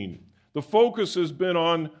 17. The focus has been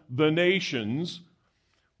on the nations,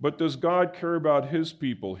 but does God care about his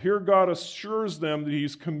people? Here God assures them that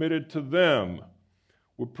he's committed to them,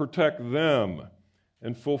 will protect them,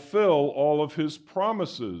 and fulfill all of his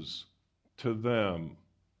promises to them.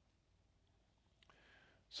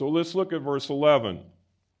 So let's look at verse 11,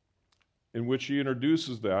 in which he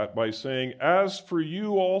introduces that by saying, as for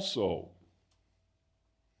you also.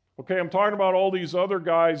 Okay, I'm talking about all these other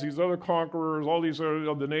guys, these other conquerors, all these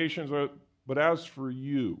other the nations, but as for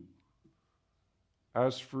you,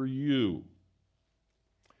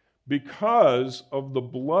 because of the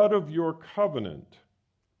blood of your covenant,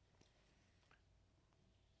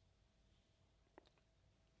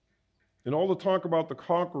 in all the talk about the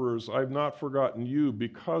conquerors, I've not forgotten you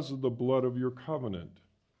because of the blood of your covenant.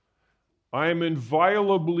 I am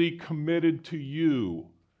inviolably committed to you.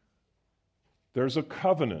 There's a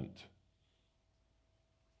covenant.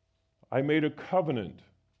 I made a covenant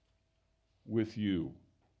with you.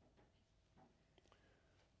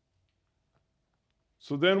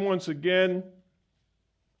 So then once again,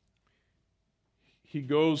 he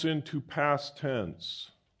goes into past tense.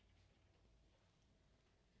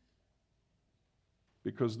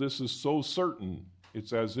 Because this is so certain,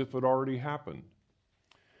 it's as if it already happened.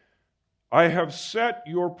 I have set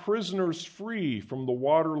your prisoners free from the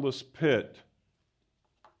waterless pit.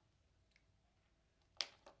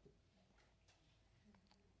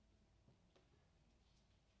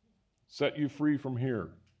 Set you free from here,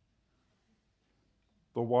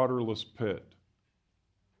 the waterless pit.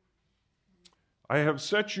 I have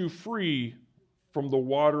set you free from the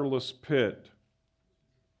waterless pit.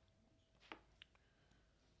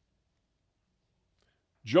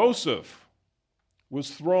 Joseph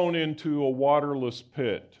was thrown into a waterless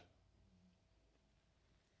pit.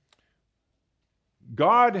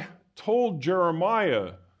 God told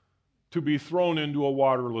Jeremiah to be thrown into a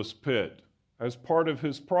waterless pit as part of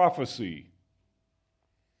his prophecy.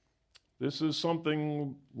 This is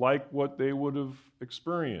something like what they would have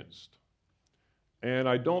experienced. And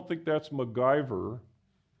I don't think that's MacGyver.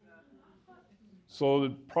 so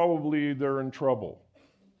that probably they're in trouble.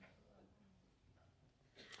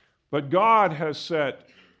 But God has set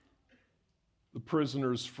the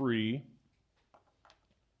prisoners free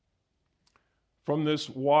from this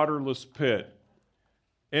waterless pit.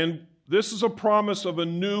 And this is a promise of a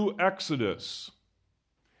new exodus.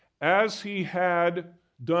 As he had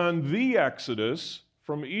done the exodus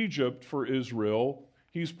from Egypt for Israel,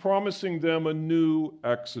 he's promising them a new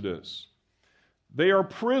exodus. They are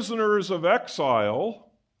prisoners of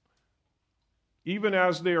exile. Even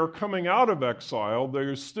as they are coming out of exile,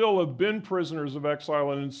 they still have been prisoners of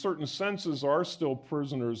exile, and in certain senses are still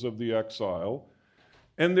prisoners of the exile.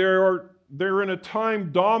 And they're in a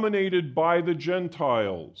time dominated by the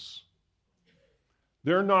Gentiles.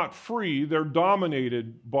 They're not free, they're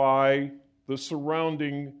dominated by the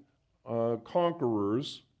surrounding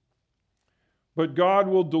conquerors. But God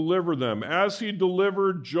will deliver them. As he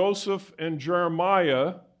delivered Joseph and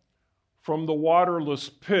Jeremiah from the waterless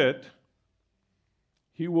pit,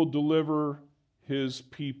 he will deliver his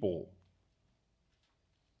people.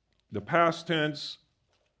 The past tense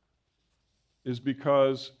is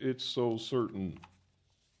because it's so certain.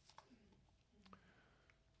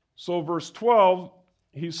 So verse 12,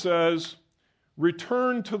 he says,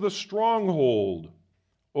 "Return to the stronghold,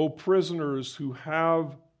 O prisoners who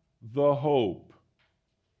have the hope.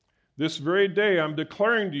 This very day I'm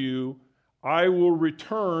declaring to you, I will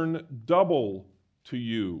return double to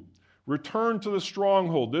you." Return to the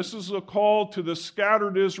stronghold. This is a call to the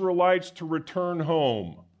scattered Israelites to return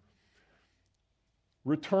home.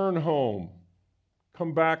 Return home.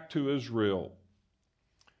 Come back to Israel.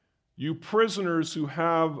 You prisoners who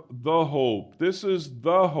have the hope. This is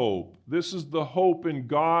the hope. This is the hope in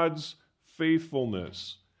God's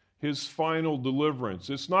faithfulness, his final deliverance.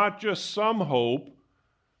 It's not just some hope.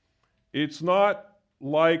 It's not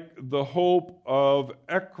like the hope of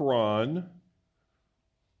Ekron,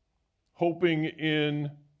 hoping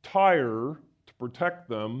in Tyre to protect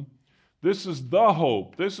them. This is the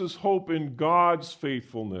hope. This is hope in God's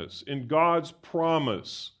faithfulness, in God's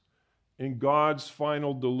promise, in God's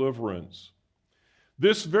final deliverance.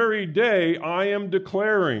 This very day I am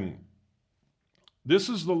declaring. This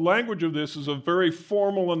is the language of this is a very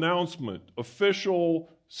formal announcement,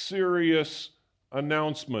 official, serious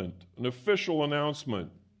announcement, an official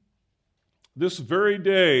announcement. This very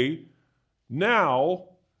day, now,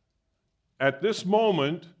 at this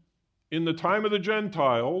moment, in the time of the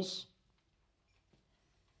Gentiles,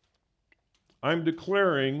 I'm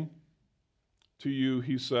declaring to you,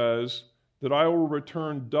 he says, that I will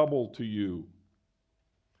return double to you.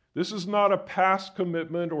 This is not a past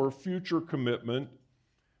commitment or a future commitment.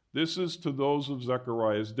 This is to those of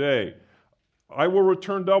Zechariah's day. I will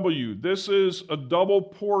return double you. This is a double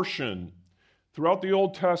portion. Throughout the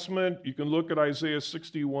Old Testament, you can look at Isaiah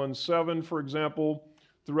 61:7, for example.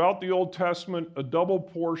 Throughout the Old Testament, a double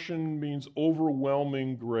portion means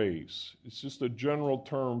overwhelming grace. It's just a general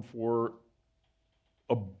term for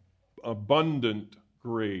abundant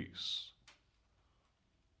grace.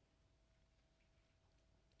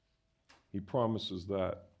 He promises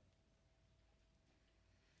that.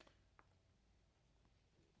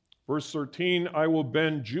 Verse 13, I will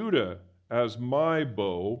bend Judah as my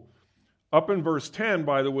bow. Up in verse 10,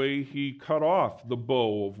 by the way, he cut off the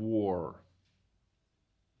bow of war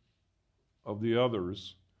of the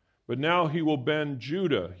others. But now he will bend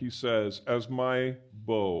Judah, he says, as my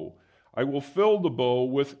bow. I will fill the bow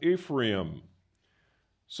with Ephraim.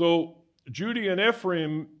 So Judah and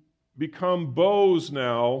Ephraim become bows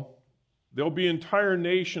now. There'll be entire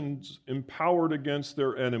nations empowered against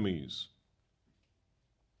their enemies.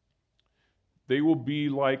 They will be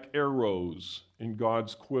like arrows in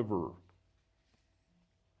God's quiver.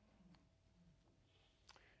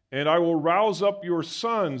 And I will rouse up your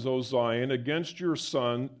sons, O Zion, against your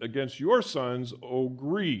sons, O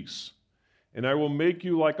Greece. And I will make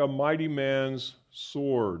you like a mighty man's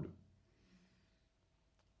sword.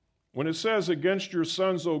 When it says against your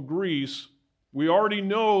sons, O Greece, we already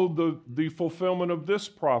know the fulfillment of this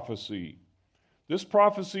prophecy. This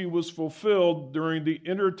prophecy was fulfilled during the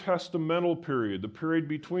intertestamental period, the period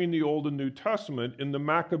between the Old and New Testament, in the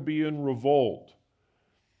Maccabean revolt.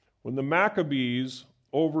 When the Maccabees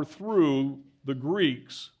overthrew the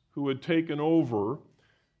Greeks who had taken over,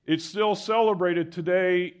 it's still celebrated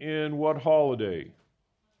today in what holiday?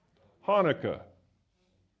 Hanukkah.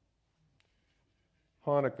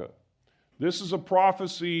 Hanukkah. This is a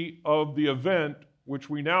prophecy of the event which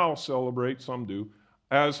we now celebrate, some do,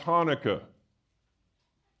 as Hanukkah.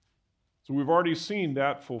 So we've already seen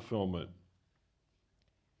that fulfillment.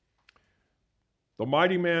 The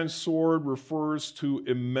mighty man's sword refers to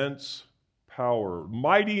immense power.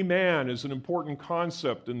 Mighty man is an important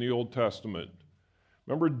concept in the Old Testament.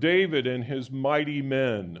 Remember David and his mighty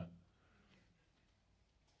men.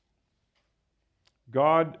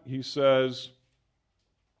 God, he says,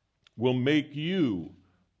 will make you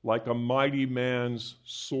like a mighty man's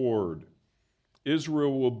sword.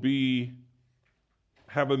 Israel will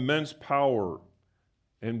have immense power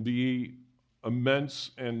and be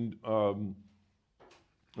immense and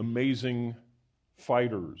amazing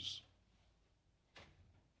fighters.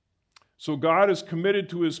 So God is committed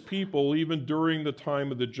to his people even during the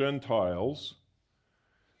time of the Gentiles.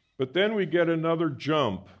 But then we get another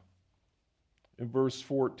jump in verse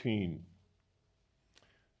 14.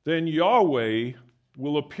 Then Yahweh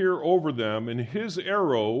will appear over them, and his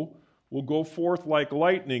arrow will go forth like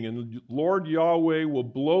lightning, and Lord Yahweh will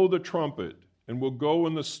blow the trumpet, and will go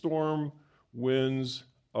in the storm winds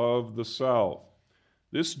of the south.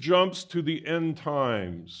 This jumps to the end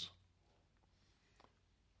times.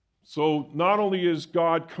 So not only is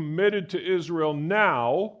God committed to Israel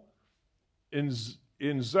now,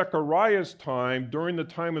 in Zechariah's time, during the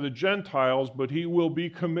time of the Gentiles, but he will be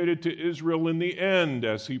committed to Israel in the end,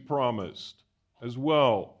 as he promised as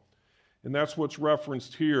well. And that's what's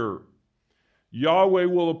referenced here. Yahweh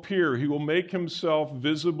will appear. He will make himself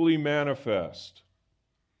visibly manifest.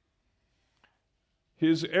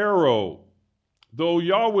 His arrow, though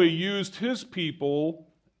Yahweh used his people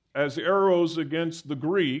as arrows against the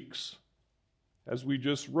Greeks, as we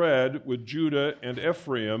just read with Judah and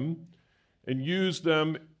Ephraim, and used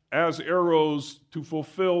them as arrows to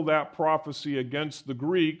fulfill that prophecy against the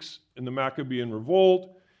Greeks in the Maccabean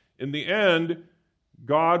revolt, in the end,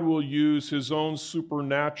 God will use his own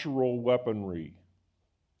supernatural weaponry.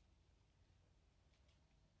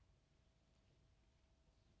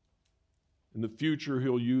 In the future,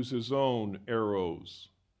 he'll use his own arrows,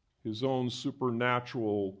 his own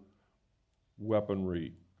supernatural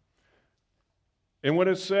weaponry. And when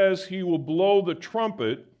it says he will blow the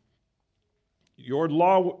trumpet,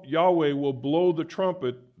 Yahweh will blow the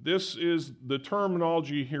trumpet, this is, the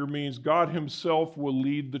terminology here means God himself will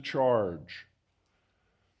lead the charge.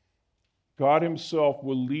 God himself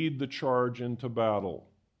will lead the charge into battle.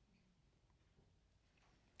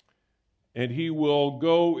 And he will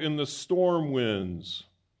go in the storm winds.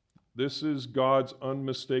 This is God's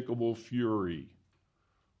unmistakable fury,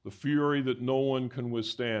 the fury that no one can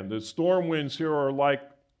withstand. The storm winds here are like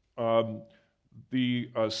the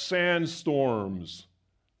sandstorms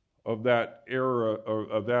of that era,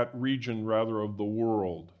 of that region, rather, of the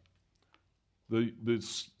world. The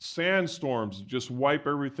sandstorms just wipe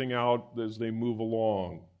everything out as they move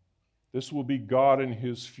along. This will be God in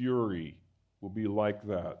his fury, will be like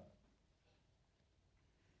that.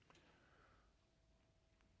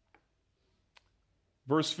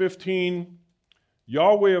 Verse 15,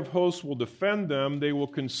 Yahweh of hosts will defend them. They will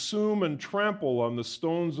consume and trample on the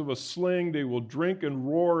stones of a sling. They will drink and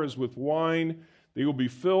roar as with wine. They will be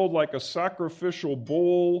filled like a sacrificial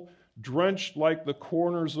bowl, drenched like the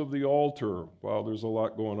corners of the altar. Wow, there's a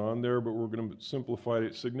lot going on there, but we're going to simplify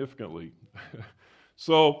it significantly.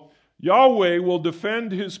 So, Yahweh will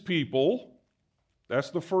defend his people. That's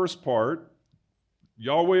the first part.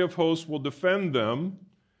 Yahweh of hosts will defend them.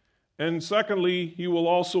 And secondly, he will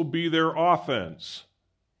also be their offense.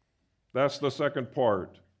 That's the second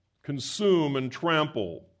part. Consume and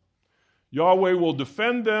trample. Yahweh will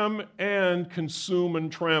defend them and consume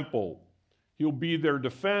and trample. He'll be their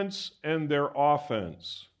defense and their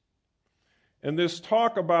offense. And this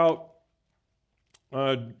talk about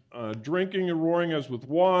drinking and roaring as with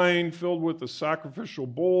wine, filled with the sacrificial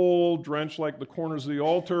bowl, drenched like the corners of the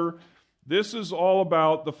altar, this is all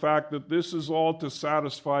about the fact that this is all to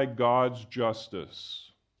satisfy God's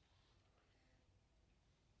justice.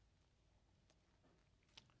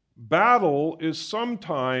 Battle is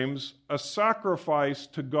sometimes a sacrifice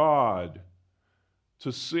to God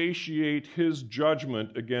to satiate his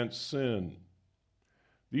judgment against sin.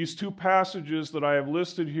 These two passages that I have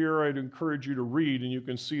listed here, I'd encourage you to read, and you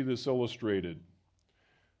can see this illustrated.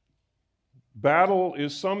 Battle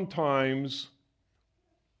is sometimes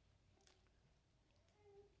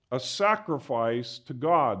a sacrifice to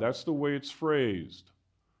God. That's the way it's phrased.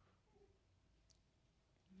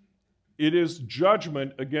 It is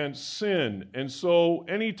judgment against sin. And so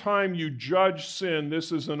anytime you judge sin,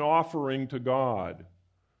 this is an offering to God.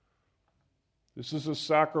 This is a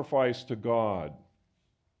sacrifice to God.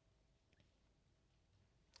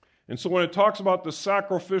 And so when it talks about the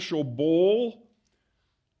sacrificial bowl,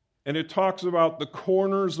 and it talks about the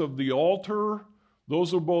corners of the altar,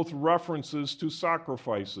 those are both references to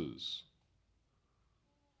sacrifices.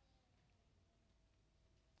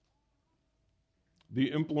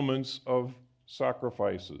 The implements of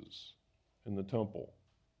sacrifices in the temple.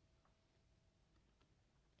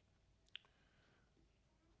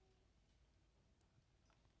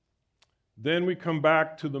 Then we come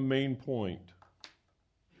back to the main point.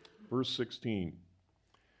 Verse 16.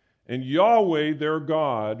 And Yahweh their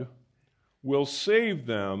God will save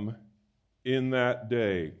them in that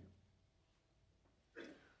day.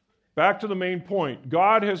 Back to the main point.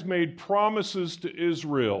 God has made promises to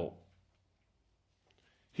Israel.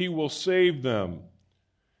 He will save them.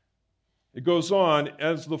 It goes on,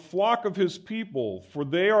 as the flock of his people, for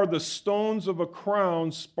they are the stones of a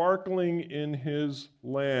crown sparkling in his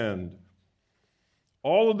land.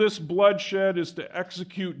 All of this bloodshed is to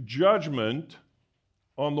execute judgment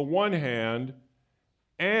on the one hand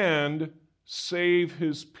and save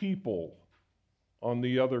his people on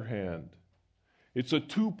the other hand. It's a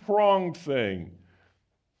two-pronged thing.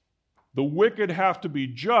 The wicked have to be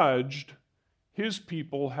judged, his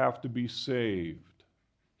people have to be saved.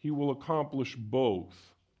 He will accomplish both.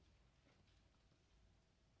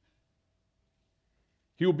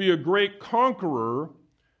 He will be a great conqueror,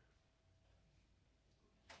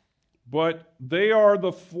 but they are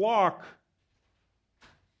the flock.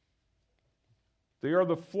 They are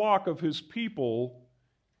the flock of his people.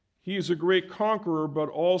 He is a great conqueror, but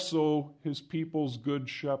also his people's good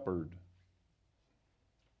shepherd.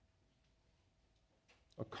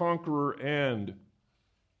 A conqueror and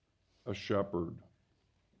a shepherd.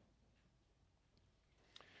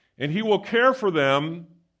 And he will care for them,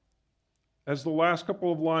 as the last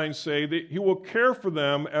couple of lines say, that he will care for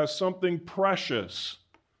them as something precious,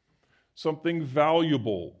 something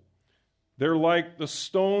valuable. They're like the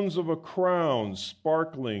stones of a crown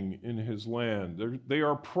sparkling in his land. They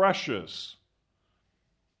are precious.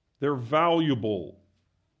 They're valuable.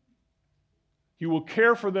 He will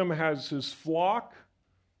care for them as his flock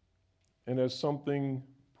and as something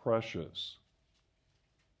precious.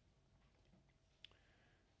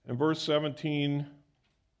 In verse 17,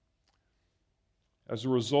 as a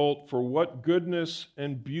result, for what goodness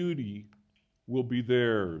and beauty will be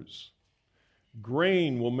theirs.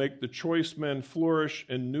 Grain will make the choice men flourish,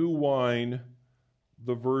 and new wine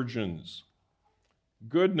the virgins.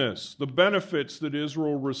 Goodness, the benefits that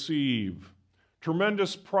Israel receive.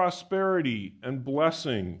 Tremendous prosperity and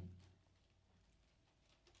blessing.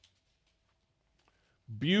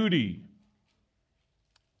 Beauty.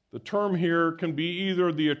 The term here can be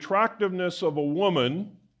either the attractiveness of a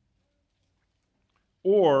woman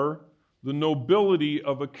or the nobility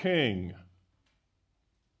of a king.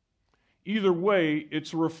 Either way,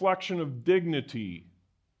 it's a reflection of dignity.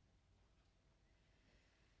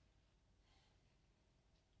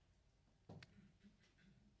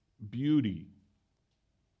 Beauty.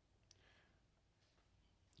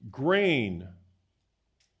 Grain.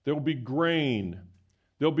 There'll be grain.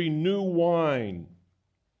 There'll be new wine.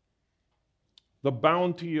 The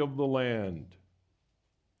bounty of the land.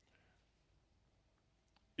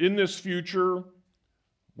 In this future,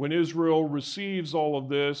 when Israel receives all of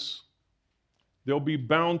this, there'll be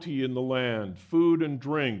bounty in the land, food and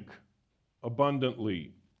drink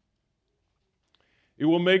abundantly. It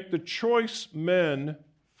will make the choice men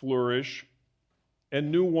flourish, and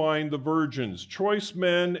new wine the virgins. Choice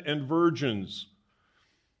men and virgins.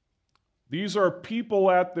 These are people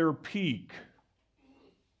at their peak.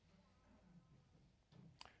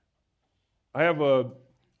 I have a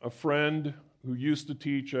friend who used to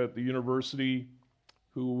teach at the university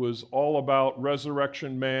who was all about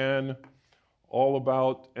resurrection man, all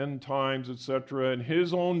about end times, etc. And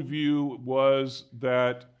his own view was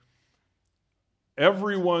that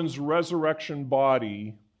everyone's resurrection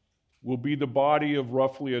body will be the body of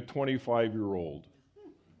roughly a 25-year-old.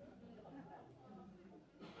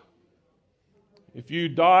 If you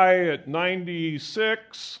die at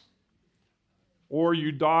 96 or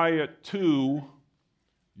you die at 2,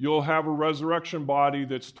 you'll have a resurrection body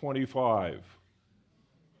that's 25.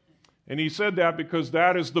 And he said that because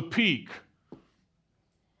that is the peak.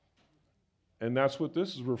 And that's what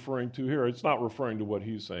this is referring to here. It's not referring to what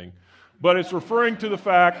he's saying, but it's referring to the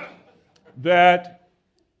fact that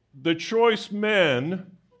the choice men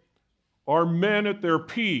are men at their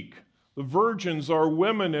peak. The virgins are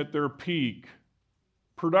women at their peak,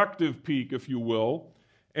 productive peak, if you will.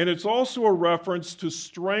 And it's also a reference to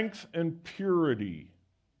strength and purity.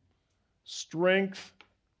 Strength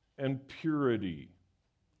and purity.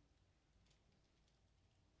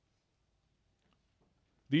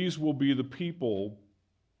 These will be the people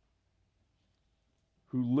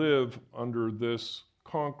who live under this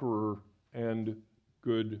conqueror and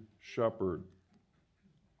good shepherd.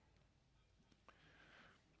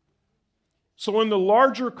 So in the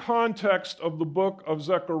larger context of the book of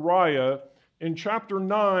Zechariah, in chapter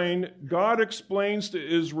 9, God explains to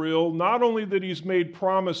Israel not only that he's made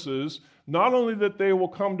promises, not only that they will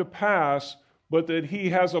come to pass, but that he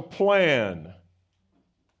has a plan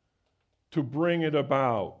to bring it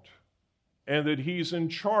about, and that he's in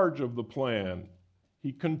charge of the plan.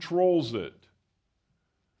 He controls it.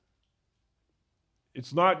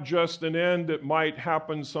 It's not just an end that might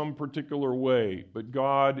happen some particular way, but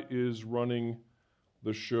God is running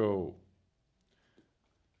the show.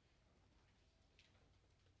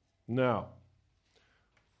 Now,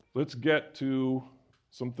 let's get to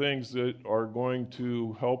some things that are going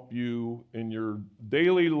to help you in your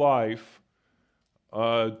daily life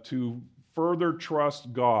to further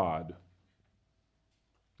trust God.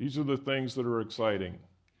 These are the things that are exciting.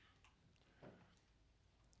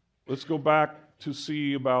 Let's go back to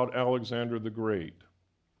see about Alexander the Great.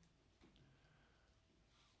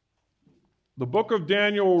 The book of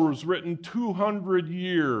Daniel was written 200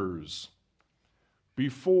 years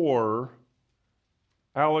before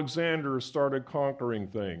Alexander started conquering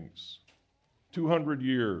things. 200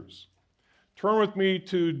 years. Turn with me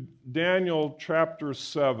to Daniel chapter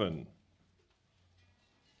 7.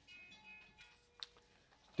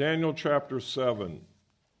 Daniel chapter 7.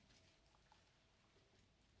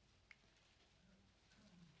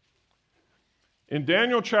 In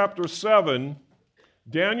Daniel chapter 7,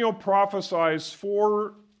 Daniel prophesies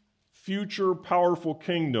 4 future powerful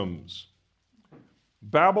kingdoms: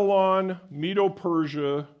 Babylon,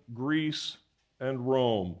 Medo-Persia, Greece, and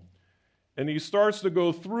Rome. And he starts to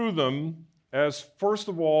go through them as, first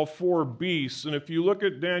of all, 4 beasts. And if you look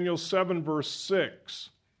at Daniel 7, verse 6,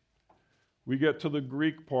 we get to the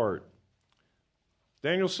Greek part.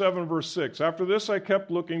 Daniel 7, verse 6. After this I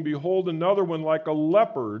kept looking, behold, another one like a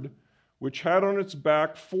leopard, which had on its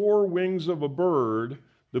back 4 wings of a bird.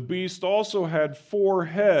 The beast also had 4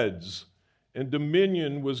 heads, and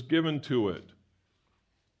dominion was given to it.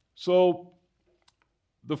 So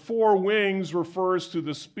the 4 wings refers to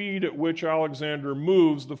the speed at which Alexander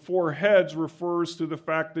moves. The 4 heads refers to the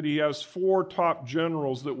fact that he has 4 top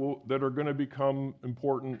generals that are going to become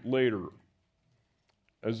important later,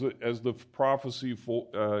 as the prophecy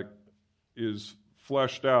is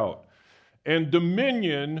fleshed out. And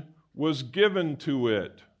dominion was given to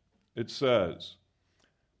it, it says.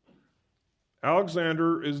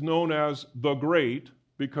 Alexander is known as the Great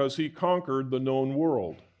because he conquered the known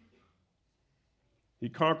world. He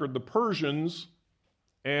conquered the Persians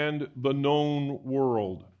and the known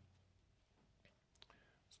world.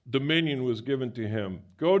 Dominion was given to him.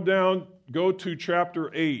 Go to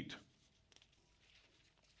chapter 8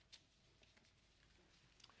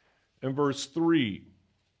 and verse 3.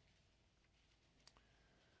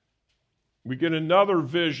 We get another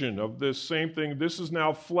vision of this same thing. This is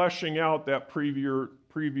now fleshing out that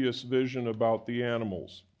previous vision about the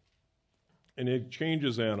animals. And it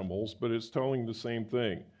changes animals, but it's telling the same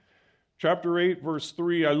thing. Chapter 8, verse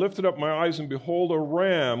 3, I lifted up my eyes, and behold, a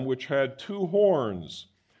ram which had 2 horns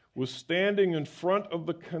was standing in front of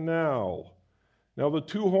the canal. Now the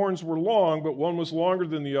 2 horns were long, but one was longer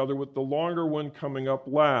than the other, with the longer one coming up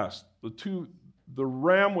last. The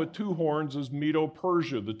ram with 2 horns is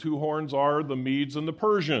Medo-Persia. The 2 horns are the Medes and the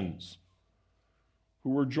Persians, who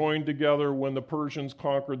were joined together when the Persians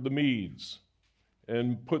conquered the Medes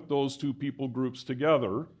and put those 2 people groups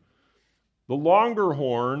together. The longer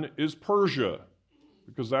horn is Persia,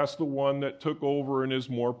 because that's the one that took over and is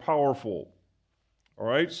more powerful. All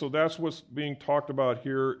right, so that's what's being talked about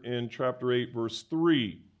here in chapter 8, verse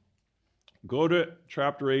 3. Go to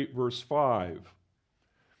chapter 8, verse 5.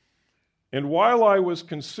 And while I was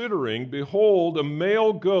considering, behold, a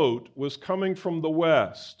male goat was coming from the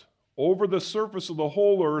west, over the surface of the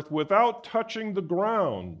whole earth, without touching the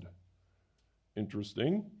ground.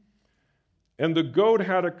 Interesting. And the goat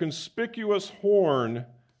had a conspicuous horn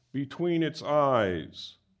between its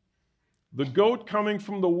eyes. The goat coming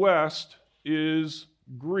from the west is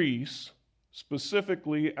Greece,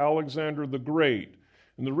 specifically Alexander the Great.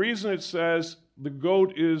 And the reason it says the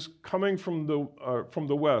goat is coming from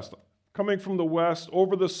the west, coming from the west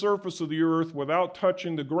over the surface of the earth without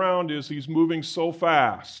touching the ground, is he's moving so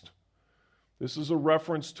fast. This is a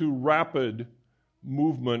reference to rapid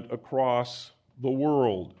movement across the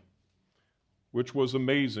world, which was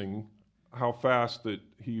amazing how fast that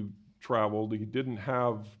he traveled. He didn't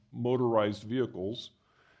have motorized vehicles,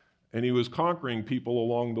 and he was conquering people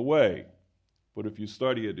along the way. But if you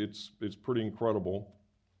study it, it's pretty incredible.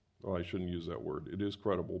 Well, I shouldn't use that word. It is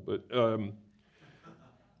credible, but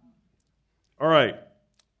all right.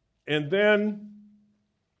 And then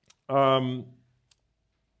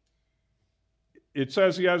it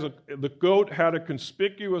says the goat had a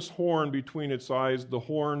conspicuous horn between its eyes. The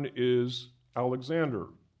horn is Alexander.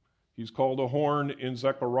 He's called a horn in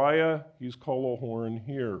Zechariah. He's called a horn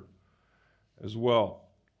here as well.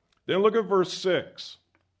 Then look at verse 6.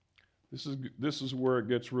 This is where it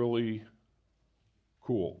gets really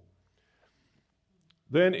cool.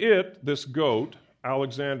 Then it, this goat,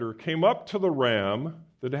 Alexander, came up to the ram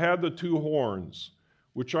that had the two horns,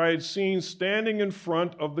 which I had seen standing in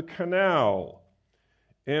front of the canal,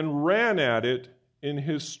 and ran at it in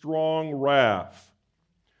his strong wrath.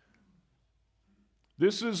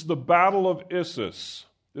 This is the Battle of Issus.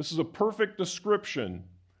 This is a perfect description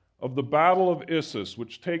of the Battle of Issus,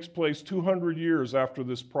 which takes place 200 years after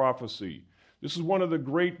this prophecy. This is one of the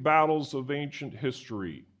great battles of ancient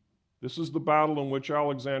history. This is the battle in which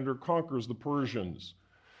Alexander conquers the Persians.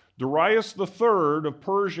 Darius III of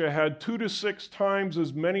Persia had 2 to 6 times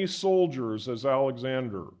as many soldiers as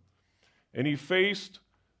Alexander. And he faced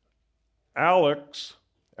Alexander,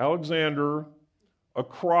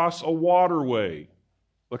 across a waterway,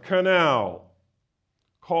 a canal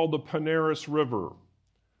called the Panaris River.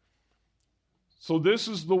 So this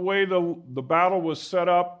is the way the battle was set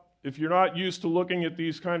up. If you're not used to looking at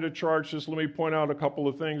these kind of charts, just let me point out a couple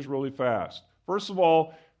of things really fast. First of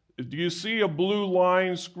all, do you see a blue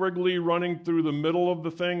line squiggly running through the middle of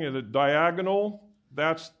the thing at a diagonal?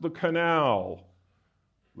 That's the canal.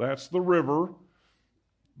 That's the river.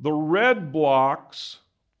 The red blocks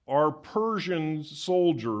are Persian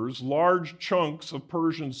soldiers, large chunks of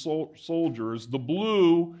Persian soldiers. The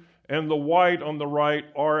blue and the white on the right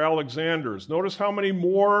are Alexander's. Notice how many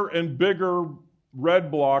more and bigger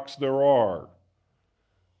red blocks there are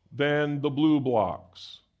than the blue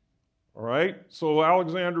blocks. All right? So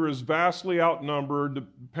Alexander is vastly outnumbered,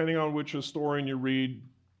 depending on which historian you read,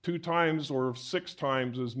 2 times or 6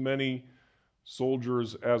 times as many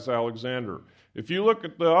soldiers as Alexander. If you look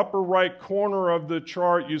at the upper right corner of the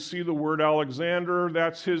chart, you see the word Alexander.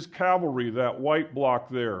 That's his cavalry, that white block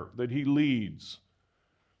there that he leads.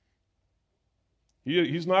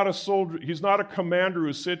 He's not a soldier. He's not a commander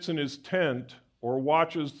who sits in his tent or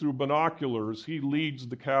watches through binoculars. He leads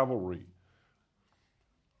the cavalry.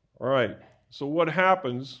 All right, so what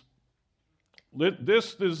happens?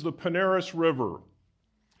 This is the Panaris River.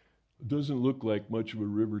 It doesn't look like much of a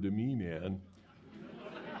river to me, man.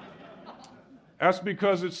 That's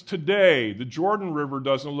because it's today. The Jordan River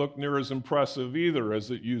doesn't look near as impressive either as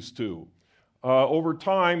it used to. Over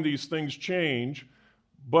time, these things change.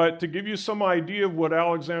 But to give you some idea of what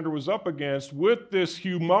Alexander was up against, with this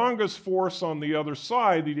humongous force on the other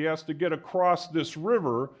side that he has to get across this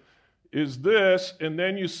river, is this, and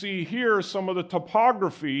then you see here some of the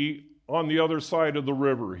topography on the other side of the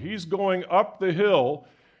river. He's going up the hill,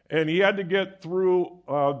 and he had to get through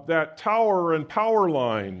that tower and power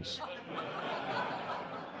lines,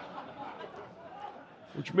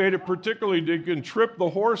 which made it particularly, you can trip the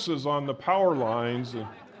horses on the power lines.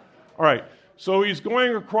 All right, so he's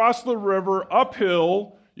going across the river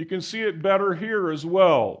uphill. You can see it better here as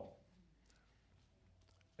well.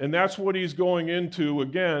 And that's what he's going into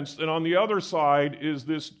against. And on the other side is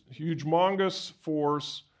this humongous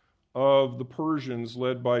force of the Persians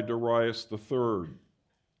led by Darius III.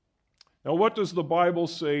 Now, what does the Bible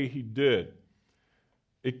say he did?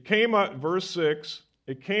 It came up, verse 6,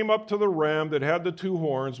 it came up to the ram that had the 2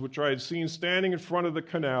 horns, which I had seen standing in front of the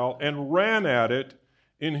canal, and ran at it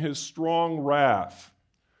in his strong wrath.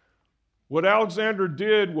 What Alexander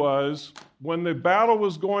did was, when the battle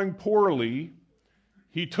was going poorly,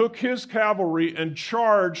 he took his cavalry and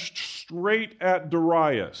charged straight at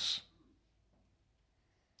Darius,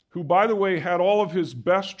 who, by the way, had all of his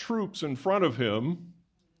best troops in front of him,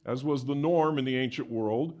 as was the norm in the ancient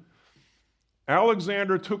world.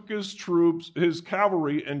 Alexander took his troops, his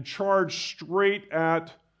cavalry, and charged straight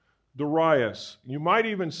at Darius. You might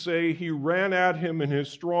even say he ran at him in his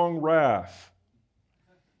strong wrath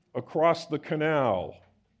across the canal.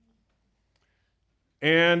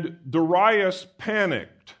 And Darius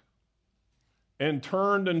panicked and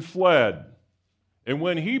turned and fled. And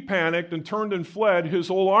when he panicked and turned and fled, his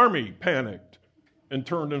whole army panicked and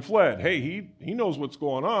turned and fled. Hey, he knows what's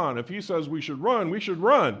going on. If he says we should run, we should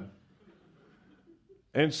run.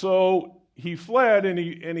 And so he fled, and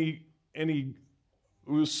he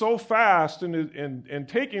was so fast and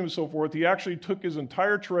taking him and so forth, he actually took his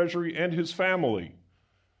entire treasury and his family,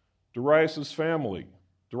 Darius' family.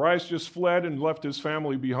 Darius just fled and left his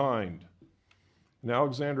family behind. And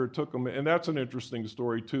Alexander took him, and that's an interesting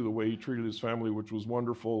story too, the way he treated his family, which was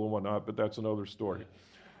wonderful and whatnot, but that's another story.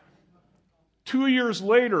 2 years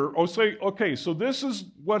later, so this is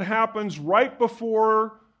what happens right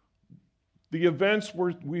before the events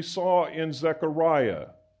we saw in Zechariah,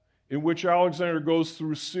 in which Alexander goes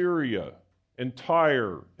through Syria and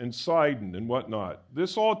Tyre and Sidon and whatnot.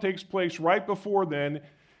 This all takes place right before then.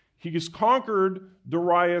 He's conquered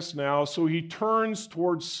Darius now, so he turns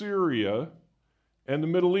towards Syria and the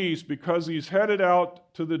Middle East because he's headed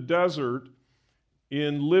out to the desert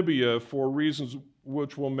in Libya for reasons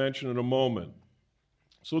which we'll mention in a moment.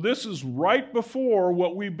 So this is right before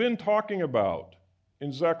what we've been talking about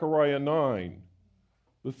in Zechariah 9,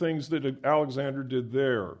 the things that Alexander did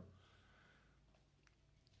there.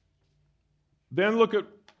 Then look at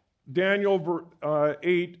Daniel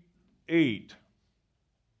 8:8.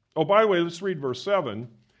 Oh, by the way, let's read verse 7.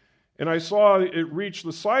 And I saw it reach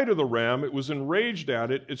the side of the ram. It was enraged at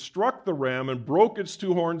it. It struck the ram and broke its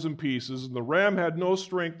two horns in pieces. And the ram had no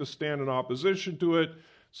strength to stand in opposition to it.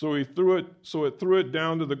 So it threw it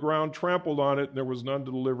down to the ground, trampled on it, and there was none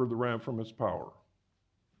to deliver the ram from its power.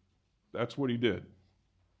 That's what he did.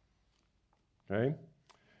 Okay?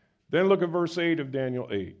 Then look at verse 8 of Daniel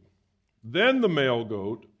 8. Then the male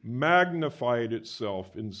goat magnified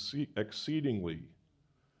itself exceedingly.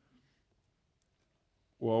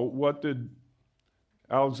 Well, what did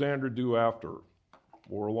Alexander do after,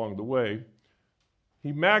 or along the way?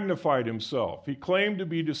 He magnified himself. He claimed to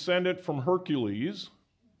be descendant from Hercules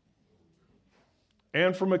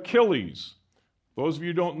and from Achilles. Those of you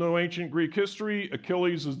who don't know ancient Greek history,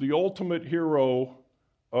 Achilles is the ultimate hero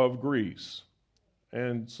of Greece.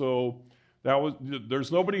 And so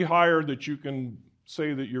there's nobody higher that you can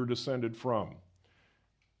say that you're descended from.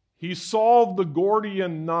 He solved the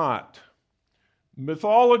Gordian knot.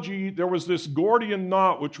 Mythology, there was this Gordian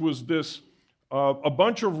knot, which was this a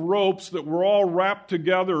bunch of ropes that were all wrapped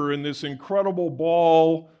together in this incredible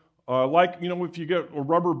ball, like, if you get a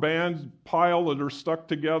rubber band pile that are stuck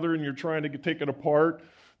together and you're trying to take it apart.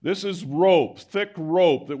 This is rope, thick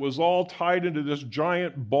rope that was all tied into this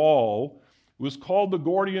giant ball. It was called the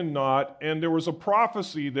Gordian knot, and there was a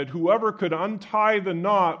prophecy that whoever could untie the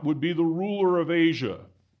knot would be the ruler of Asia.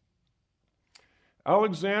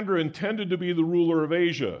 Alexander intended to be the ruler of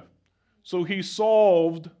Asia, so he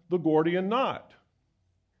solved the Gordian knot.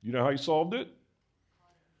 You know how he solved it?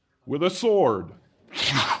 With a sword.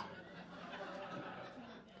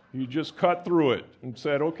 He just cut through it and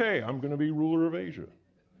said, okay, I'm going to be ruler of Asia.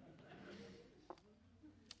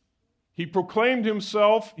 He proclaimed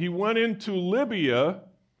himself. He went into Libya.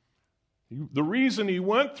 The reason he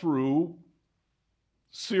went through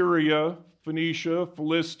Syria, Phoenicia,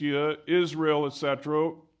 Philistia, Israel,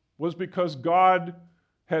 etc., was because God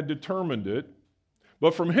had determined it.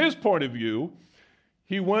 But from his point of view,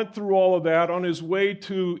 he went through all of that on his way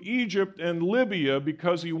to Egypt and Libya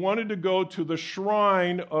because he wanted to go to the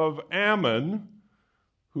shrine of Ammon,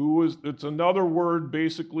 it's another word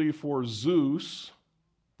basically for Zeus,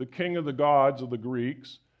 the king of the gods of the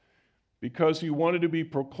Greeks, because he wanted to be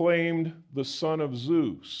proclaimed the son of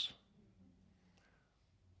Zeus.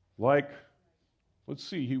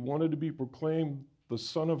 He wanted to be proclaimed the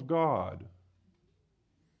Son of God.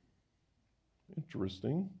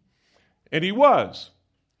 Interesting. And he was.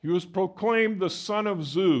 He was proclaimed the son of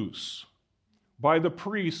Zeus by the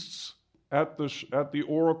priests at the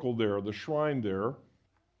oracle there, the shrine there.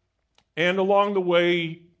 And along the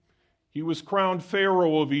way, he was crowned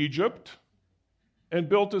Pharaoh of Egypt and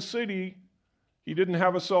built a city. He didn't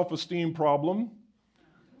have a self-esteem problem.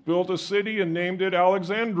 Built a city and named it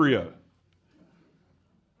Alexandria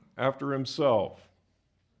after himself.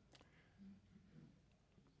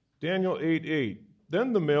 Daniel 8:8.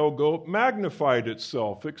 Then the male goat magnified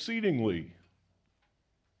itself exceedingly.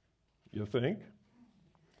 You think?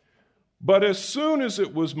 But as soon as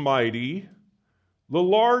it was mighty, the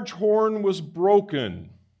large horn was broken,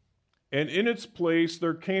 and in its place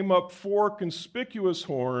there came up 4 conspicuous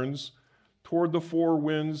horns toward the 4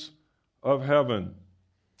 winds of heaven.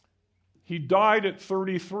 He died at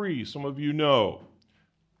 33, some of you know.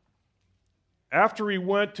 After he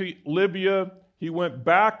went to Libya, he went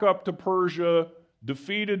back up to Persia,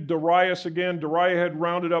 defeated Darius again. Darius had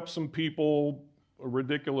rounded up some people, a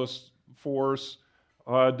ridiculous force,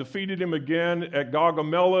 defeated him again at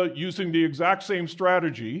Gaugamela using the exact same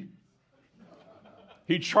strategy.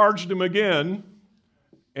 He charged him again,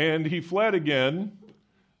 and he fled again,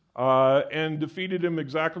 and defeated him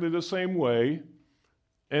exactly the same way.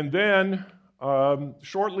 And then,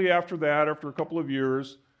 shortly after that, after a couple of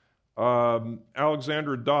years,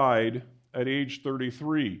 Alexander died at age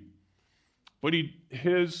 33. But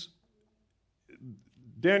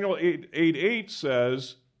Daniel 8:8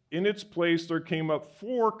 says, in its place there came up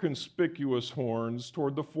 4 conspicuous horns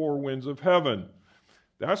toward the 4 winds of heaven.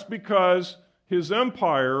 That's because his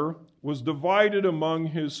empire was divided among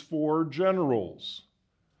his 4 generals.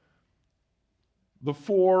 The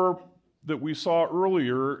 4 that we saw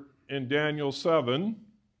earlier in Daniel 7,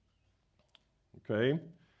 okay,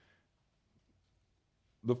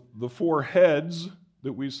 the four heads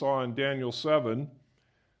that we saw in Daniel 7,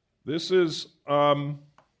 this is, and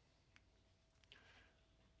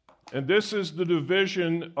this is the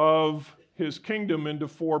division of his kingdom into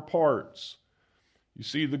four parts. You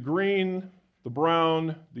see the green, the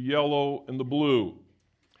brown, the yellow, and the blue.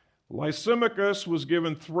 Lysimachus was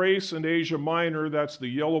given Thrace and Asia Minor, that's the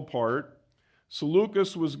yellow part.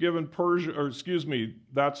 Seleucus was given Persia,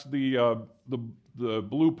 that's the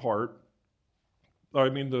blue part.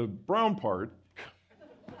 The brown part.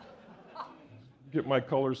 Get my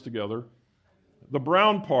colors together. The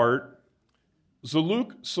brown part.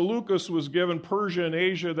 Seleucus was given Persia and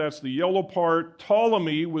Asia, that's the yellow part.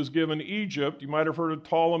 Ptolemy was given Egypt. You might have heard of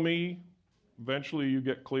Ptolemy. Eventually you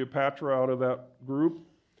get Cleopatra out of that group,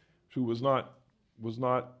 who was not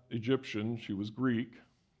Egyptian, she was Greek,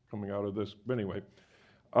 coming out of this. But anyway.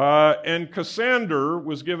 And Cassander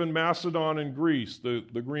was given Macedon and Greece, the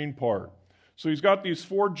green part. So he's got these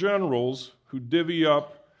four generals who divvy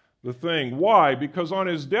up the thing. Why? Because on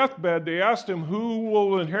his deathbed, they asked him who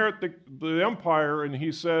will inherit the empire, and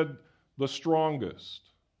he said, the strongest.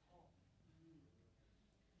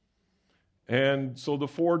 And so the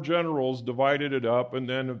four generals divided it up and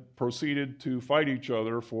then proceeded to fight each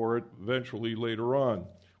other for it eventually later on,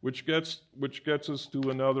 which gets us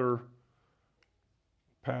to another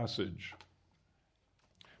passage.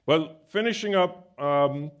 But finishing up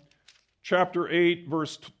chapter 8,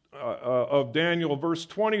 of Daniel, verse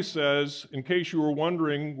 20 says, in case you were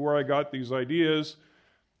wondering where I got these ideas,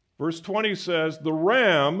 verse 20 says, the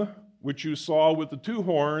ram which you saw with the two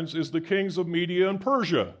horns is the kings of Media and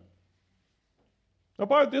Persia.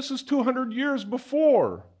 Now, this is 200 years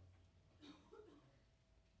before.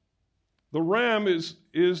 The ram is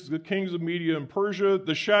the kings of Media and Persia.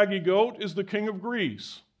 The shaggy goat is the king of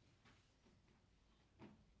Greece.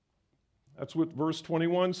 That's what verse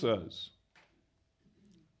 21 says.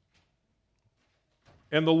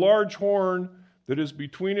 And the large horn that is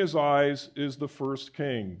between his eyes is the first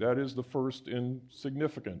king. That is the first in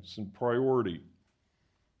significance and priority.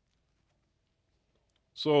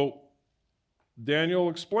 So Daniel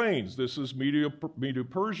explains this is Media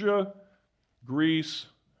Persia, Greece,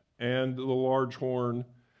 and the large horn.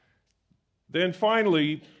 Then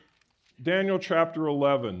finally, Daniel chapter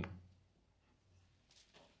 11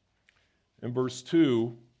 and verse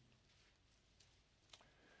 2.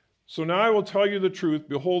 So now I will tell you the truth.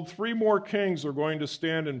 Behold, 3 more kings are going to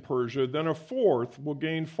stand in Persia. Then a fourth will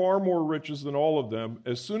gain far more riches than all of them.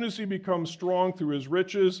 As soon as he becomes strong through his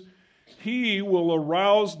riches, he will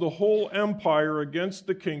arouse the whole empire against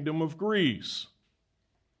the kingdom of Greece.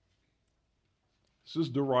 This is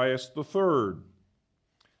Darius III.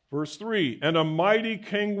 Verse 3, and a mighty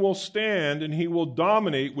king will stand, and he will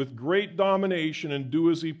dominate with great domination and do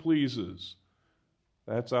as he pleases.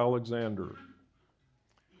 That's Alexander.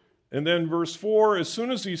 And then verse 4, as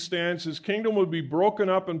soon as he stands, his kingdom will be broken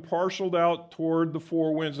up and parceled out toward the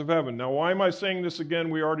 4 winds of heaven. Now, why am I saying this again?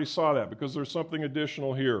 We already saw that, because there's something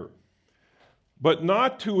additional here. But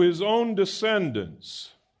not to his own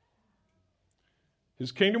descendants.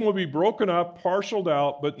 His kingdom will be broken up, parceled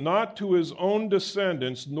out, but not to his own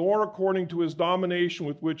descendants, nor according to his domination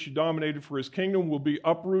with which he dominated, for his kingdom will be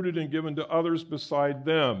uprooted and given to others beside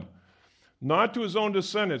them. Not to his own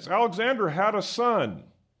descendants. Alexander had a son.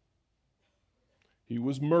 He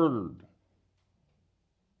was murdered.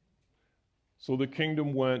 So the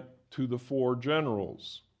kingdom went to the 4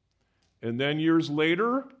 generals. And then years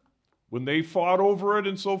later, when they fought over it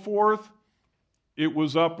and so forth, it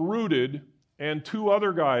was uprooted, and 2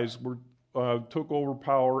 other guys took over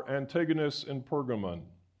power, Antigonus and Pergamon,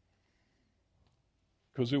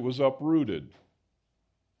 because it was uprooted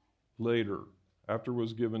later, after it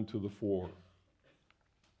was given to the 4.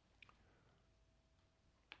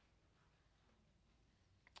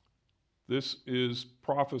 This is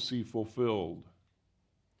prophecy fulfilled.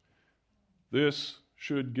 This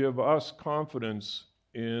should give us confidence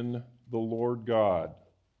in the Lord God,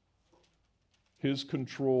 His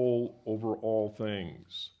control over all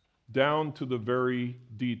things, down to the very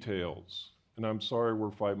details. And I'm sorry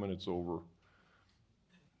we're 5 minutes over,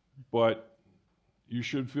 but you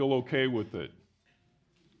should feel okay with it,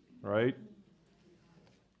 right?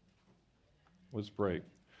 Let's pray.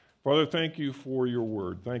 Father, thank you for your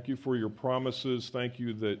word. Thank you for your promises. Thank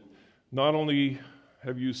you that not only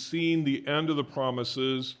have you seen the end of the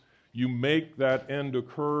promises, you make that end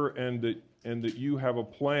occur, and that you have a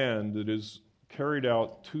plan that is carried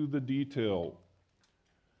out to the detail.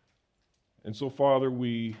 And so, Father,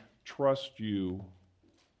 we trust you.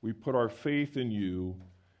 We put our faith in you,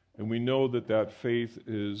 And we know that that faith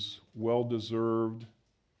is well-deserved,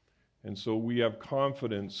 and so we have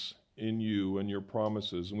confidence in you and your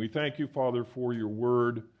promises. And we thank you, Father, for your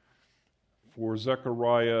word, for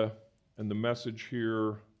Zechariah and the message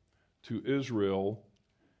here to Israel,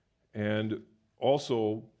 and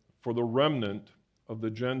also for the remnant of the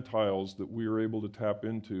Gentiles that we are able to tap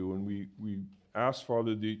into. And we ask,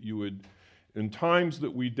 Father, that you would, in times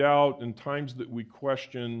that we doubt, in times that we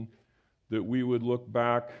question, that we would look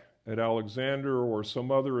back at Alexander or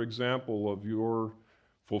some other example of your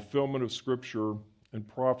fulfillment of Scripture and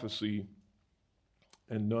prophecy,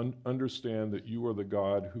 and understand that you are the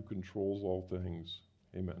God who controls all things.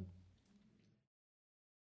 Amen.